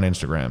picture on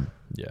Instagram.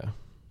 Yeah.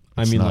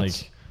 I It's mean,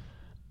 nuts. like,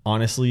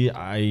 honestly,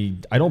 I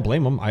don't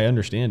blame them. I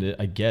understand it.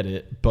 I get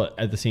it. But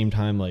at the same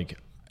time, like,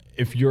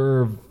 if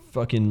you're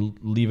fucking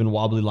leaving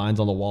wobbly lines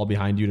on the wall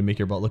behind you to make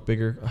your butt look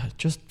bigger.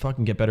 Just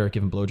fucking get better at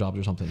giving blowjobs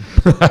or something.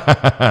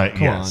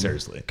 Yeah, on.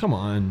 seriously. Come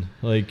on.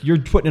 Like, you're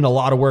putting in a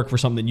lot of work for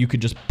something that you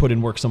could just put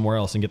in work somewhere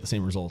else and get the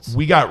same results.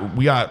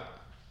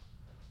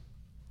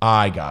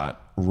 I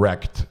got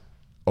wrecked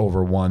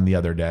over one the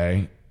other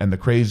day. And the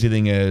crazy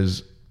thing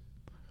is,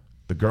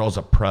 the girl's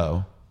a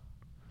pro,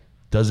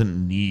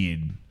 doesn't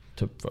need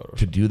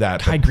to do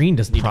that. Kai Green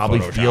doesn't need probably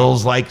to Photoshop.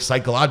 feels like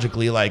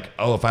psychologically like,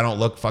 oh, if I don't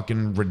look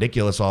fucking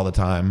ridiculous all the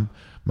time,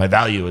 my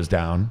value is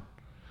down.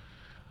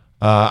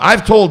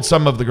 I've told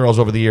some of the girls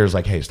over the years,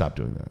 like, hey, stop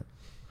doing that.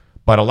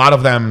 But a lot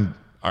of them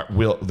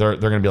they're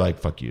going to be like,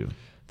 fuck you.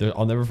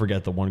 I'll never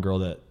forget the one girl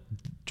that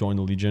joined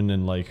the Legion,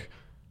 and like,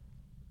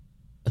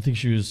 I think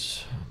she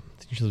lives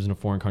in a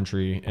foreign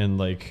country, and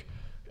like,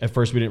 at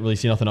first we didn't really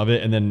see nothing of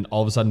it, and then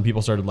all of a sudden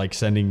people started like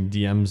sending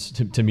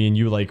DMs to me and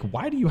you, like,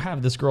 why do you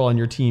have this girl on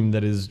your team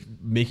that is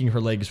making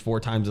her legs 4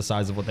 times the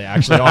size of what they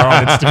actually are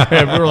on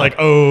Instagram? We were like,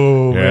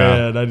 oh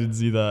man, I didn't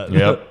see that.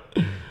 Yep.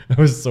 It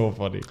was so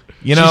funny.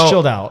 You know, she's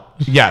chilled out.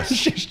 Yes,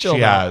 She's she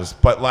chilled out. has.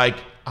 But like,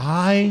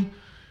 I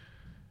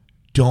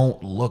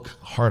don't look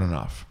hard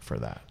enough for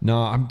that.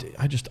 No,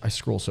 I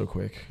scroll so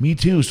quick. Me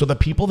too. So the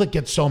people that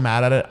get so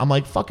mad at it, I'm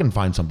like, fucking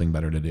find something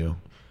better to do.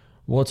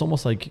 Well, it's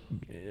almost like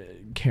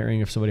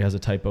caring if somebody has a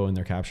typo in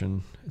their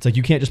caption. It's like,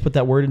 you can't just put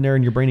that word in there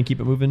in your brain and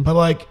keep it moving. But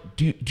like,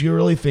 do you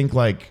really think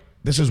like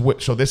this is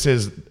what? So this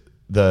is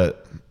the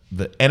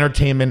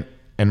entertainment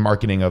and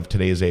marketing of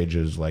today's age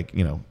is like,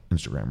 you know,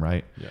 Instagram,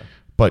 right? Yeah.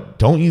 But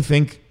don't you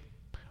think,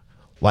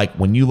 like,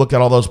 when you look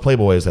at all those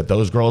Playboys, that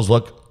those girls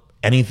look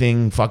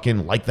anything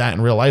fucking like that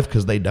in real life?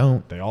 Because they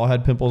don't. They all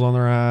had pimples on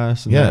their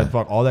ass. And Yeah.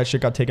 all that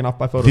shit got taken off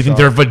by Photoshop. Do you think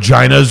their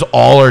vaginas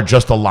all are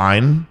just a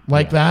line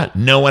like that?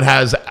 No one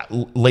has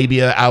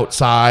labia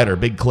outside or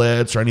big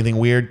clits or anything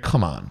weird?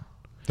 Come on.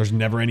 There's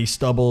never any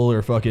stubble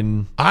or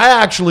fucking... I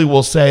actually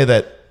will say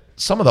that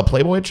some of the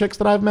Playboy chicks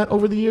that I've met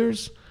over the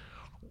years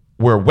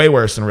were way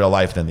worse in real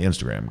life than the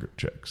Instagram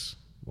chicks.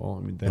 Well,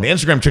 I mean, And the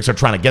Instagram chicks are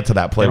trying to get to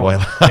that Playboy.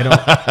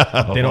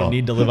 they don't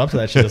need to live up to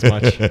that shit as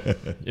much.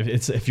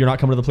 If you're not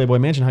coming to the Playboy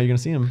Mansion, how are you going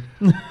to see him?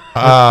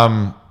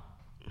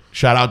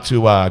 Shout out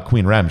to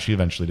Queen Rem. She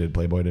eventually did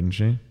Playboy, didn't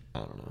she? I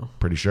don't know.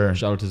 Pretty sure.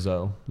 Shout out to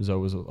Zoe.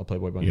 Zoe was a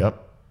Playboy bunny.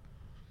 Yep.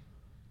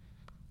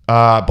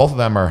 Both of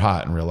them are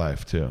hot in real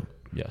life too.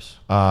 Yes.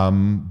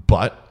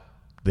 But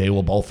they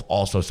will both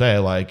also say,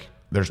 like,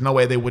 there's no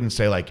way they wouldn't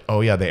say, like,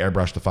 oh yeah, they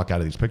airbrushed the fuck out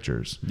of these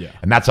pictures. Yeah.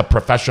 And that's a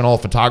professional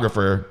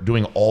photographer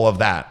doing all of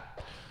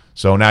that.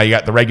 So now you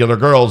got the regular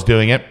girls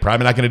doing it,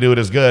 probably not going to do it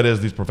as good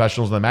as these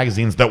professionals in the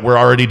magazines that were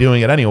already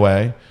doing it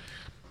anyway.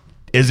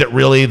 Is it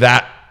really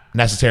that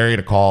necessary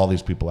to call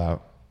these people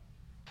out?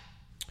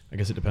 I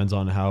guess it depends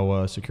on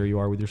how secure you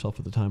are with yourself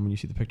at the time when you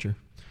see the picture.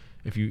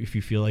 If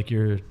you feel like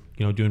you're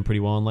doing pretty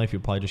well in life,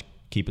 you'll probably just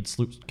keep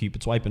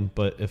it swiping.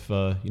 But if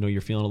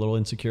you're feeling a little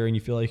insecure and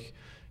you feel like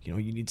you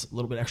need a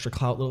little bit extra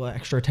clout, a little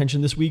extra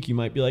attention this week, you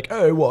might be like,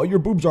 hey, well, your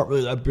boobs aren't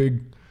really that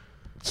big.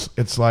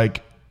 It's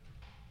like,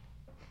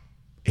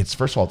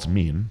 first of all, it's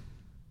mean,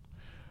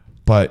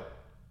 but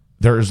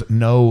there's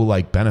no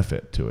like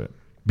benefit to it,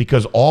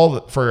 because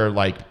for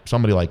like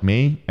somebody like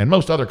me and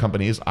most other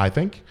companies, I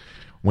think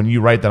when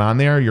you write that on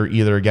there, you're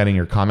either getting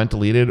your comment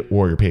deleted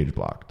or your page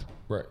blocked.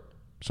 Right.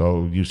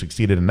 So you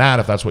succeeded in that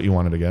if that's what you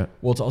wanted to get.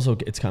 Well,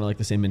 it's kind of like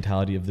the same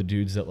mentality of the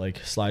dudes that like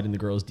slide in the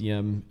girl's DM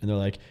and they're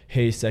like,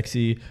 hey,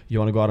 sexy, you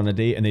want to go out on a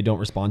date? And they don't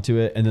respond to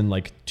it. And then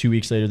like 2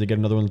 weeks later, they get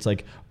another one that's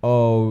like,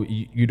 oh,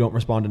 you don't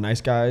respond to nice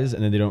guys.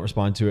 And then they don't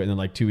respond to it. And then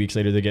like 2 weeks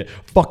later, they get,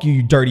 fuck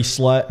you dirty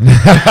slut.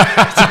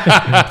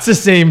 It's the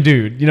same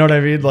dude. You know what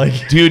I mean?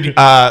 Like, dude,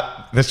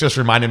 this just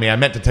reminded me. I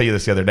meant to tell you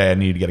this the other day. I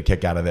needed to get a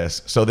kick out of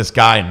this. So this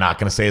guy, I'm not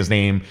going to say his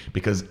name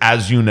because,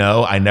 as you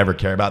know, I never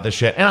care about this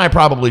shit. And I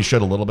probably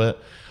should a little bit.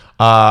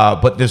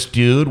 But this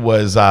dude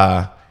was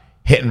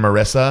hitting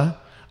Marissa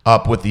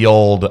up with the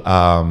old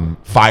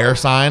fire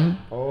sign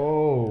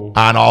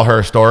on all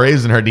her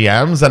stories and her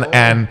DMs.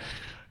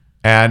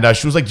 And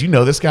she was like, do you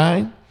know this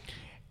guy?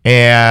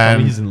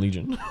 And he's in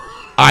Legion.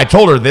 I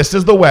told her, this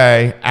is the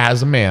way,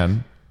 as a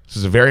man, this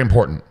is very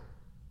important.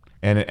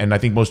 And I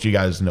think most of you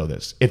guys know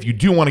this. If you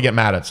do want to get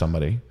mad at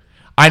somebody,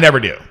 I never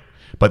do,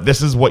 but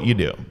this is what you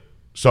do.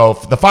 So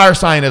if the fire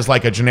sign is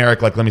like a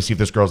generic, like, let me see if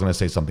this girl's going to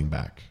say something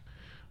back.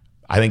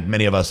 I think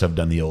many of us have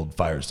done the old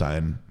fire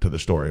sign to the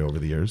story over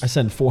the years. I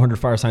send 400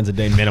 fire signs a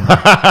day minimum.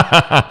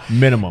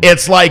 Minimum.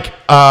 It's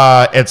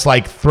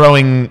like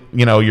throwing,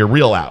 your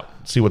reel out,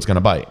 see what's going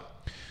to bite.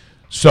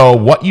 So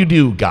what you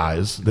do,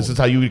 guys, this is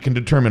how you can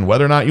determine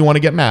whether or not you want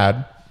to get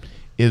mad,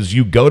 is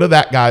you go to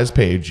that guy's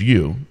page,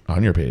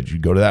 on your page, you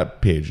go to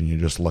that page and you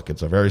just look.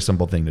 It's a very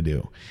simple thing to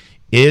do.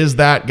 Is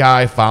that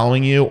guy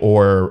following you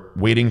or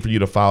waiting for you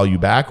to follow you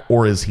back,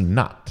 or is he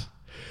not?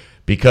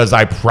 Because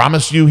I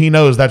promise you he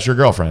knows that's your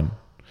girlfriend.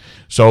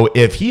 So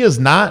if he is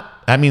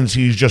not, that means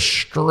he's just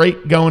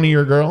straight going to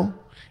your girl,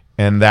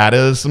 and that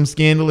is some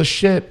scandalous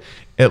shit.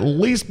 At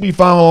least be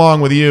following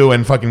along with you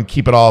and fucking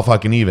keep it all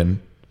fucking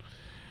even.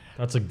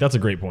 That's a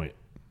great point.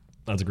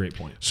 That's a great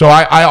point. So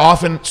I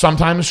often,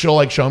 sometimes she'll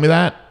like show me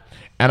that,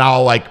 And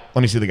I'll like,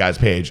 let me see the guy's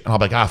page. And I'll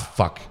be like,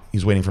 fuck.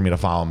 He's waiting for me to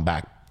follow him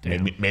back.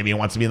 Maybe he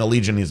wants to be in the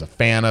Legion. He's a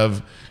fan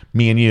of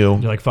me and you.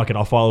 You're like, fuck it,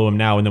 I'll follow him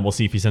now, and then we'll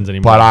see if he sends any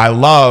more. But I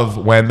love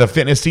when the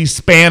Fitness Tea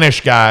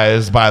Spanish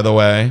guys, by the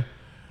way,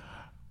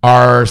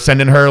 are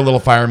sending her little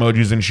fire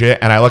emojis and shit.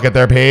 And I look at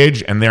their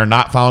page and they're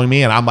not following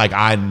me. And I'm like,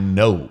 I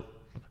know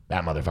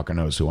that motherfucker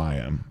knows who I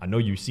am. I know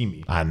you see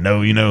me. I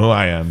know you know who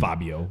I am.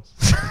 Fabio.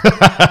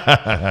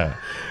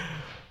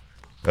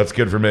 That's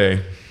good for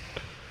me.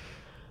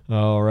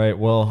 All right.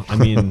 Well, I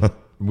mean,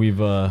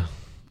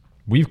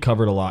 we've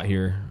covered a lot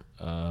here.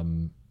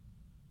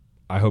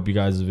 I hope you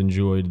guys have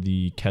enjoyed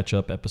the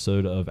catch-up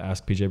episode of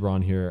Ask PJ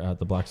Braun here at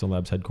the Blackstone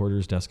Labs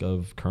headquarters, desk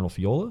of Colonel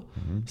Fiola.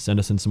 Send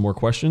us in some more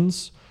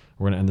questions.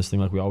 We're going to end this thing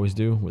like we always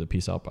do with a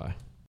peace out. Bye.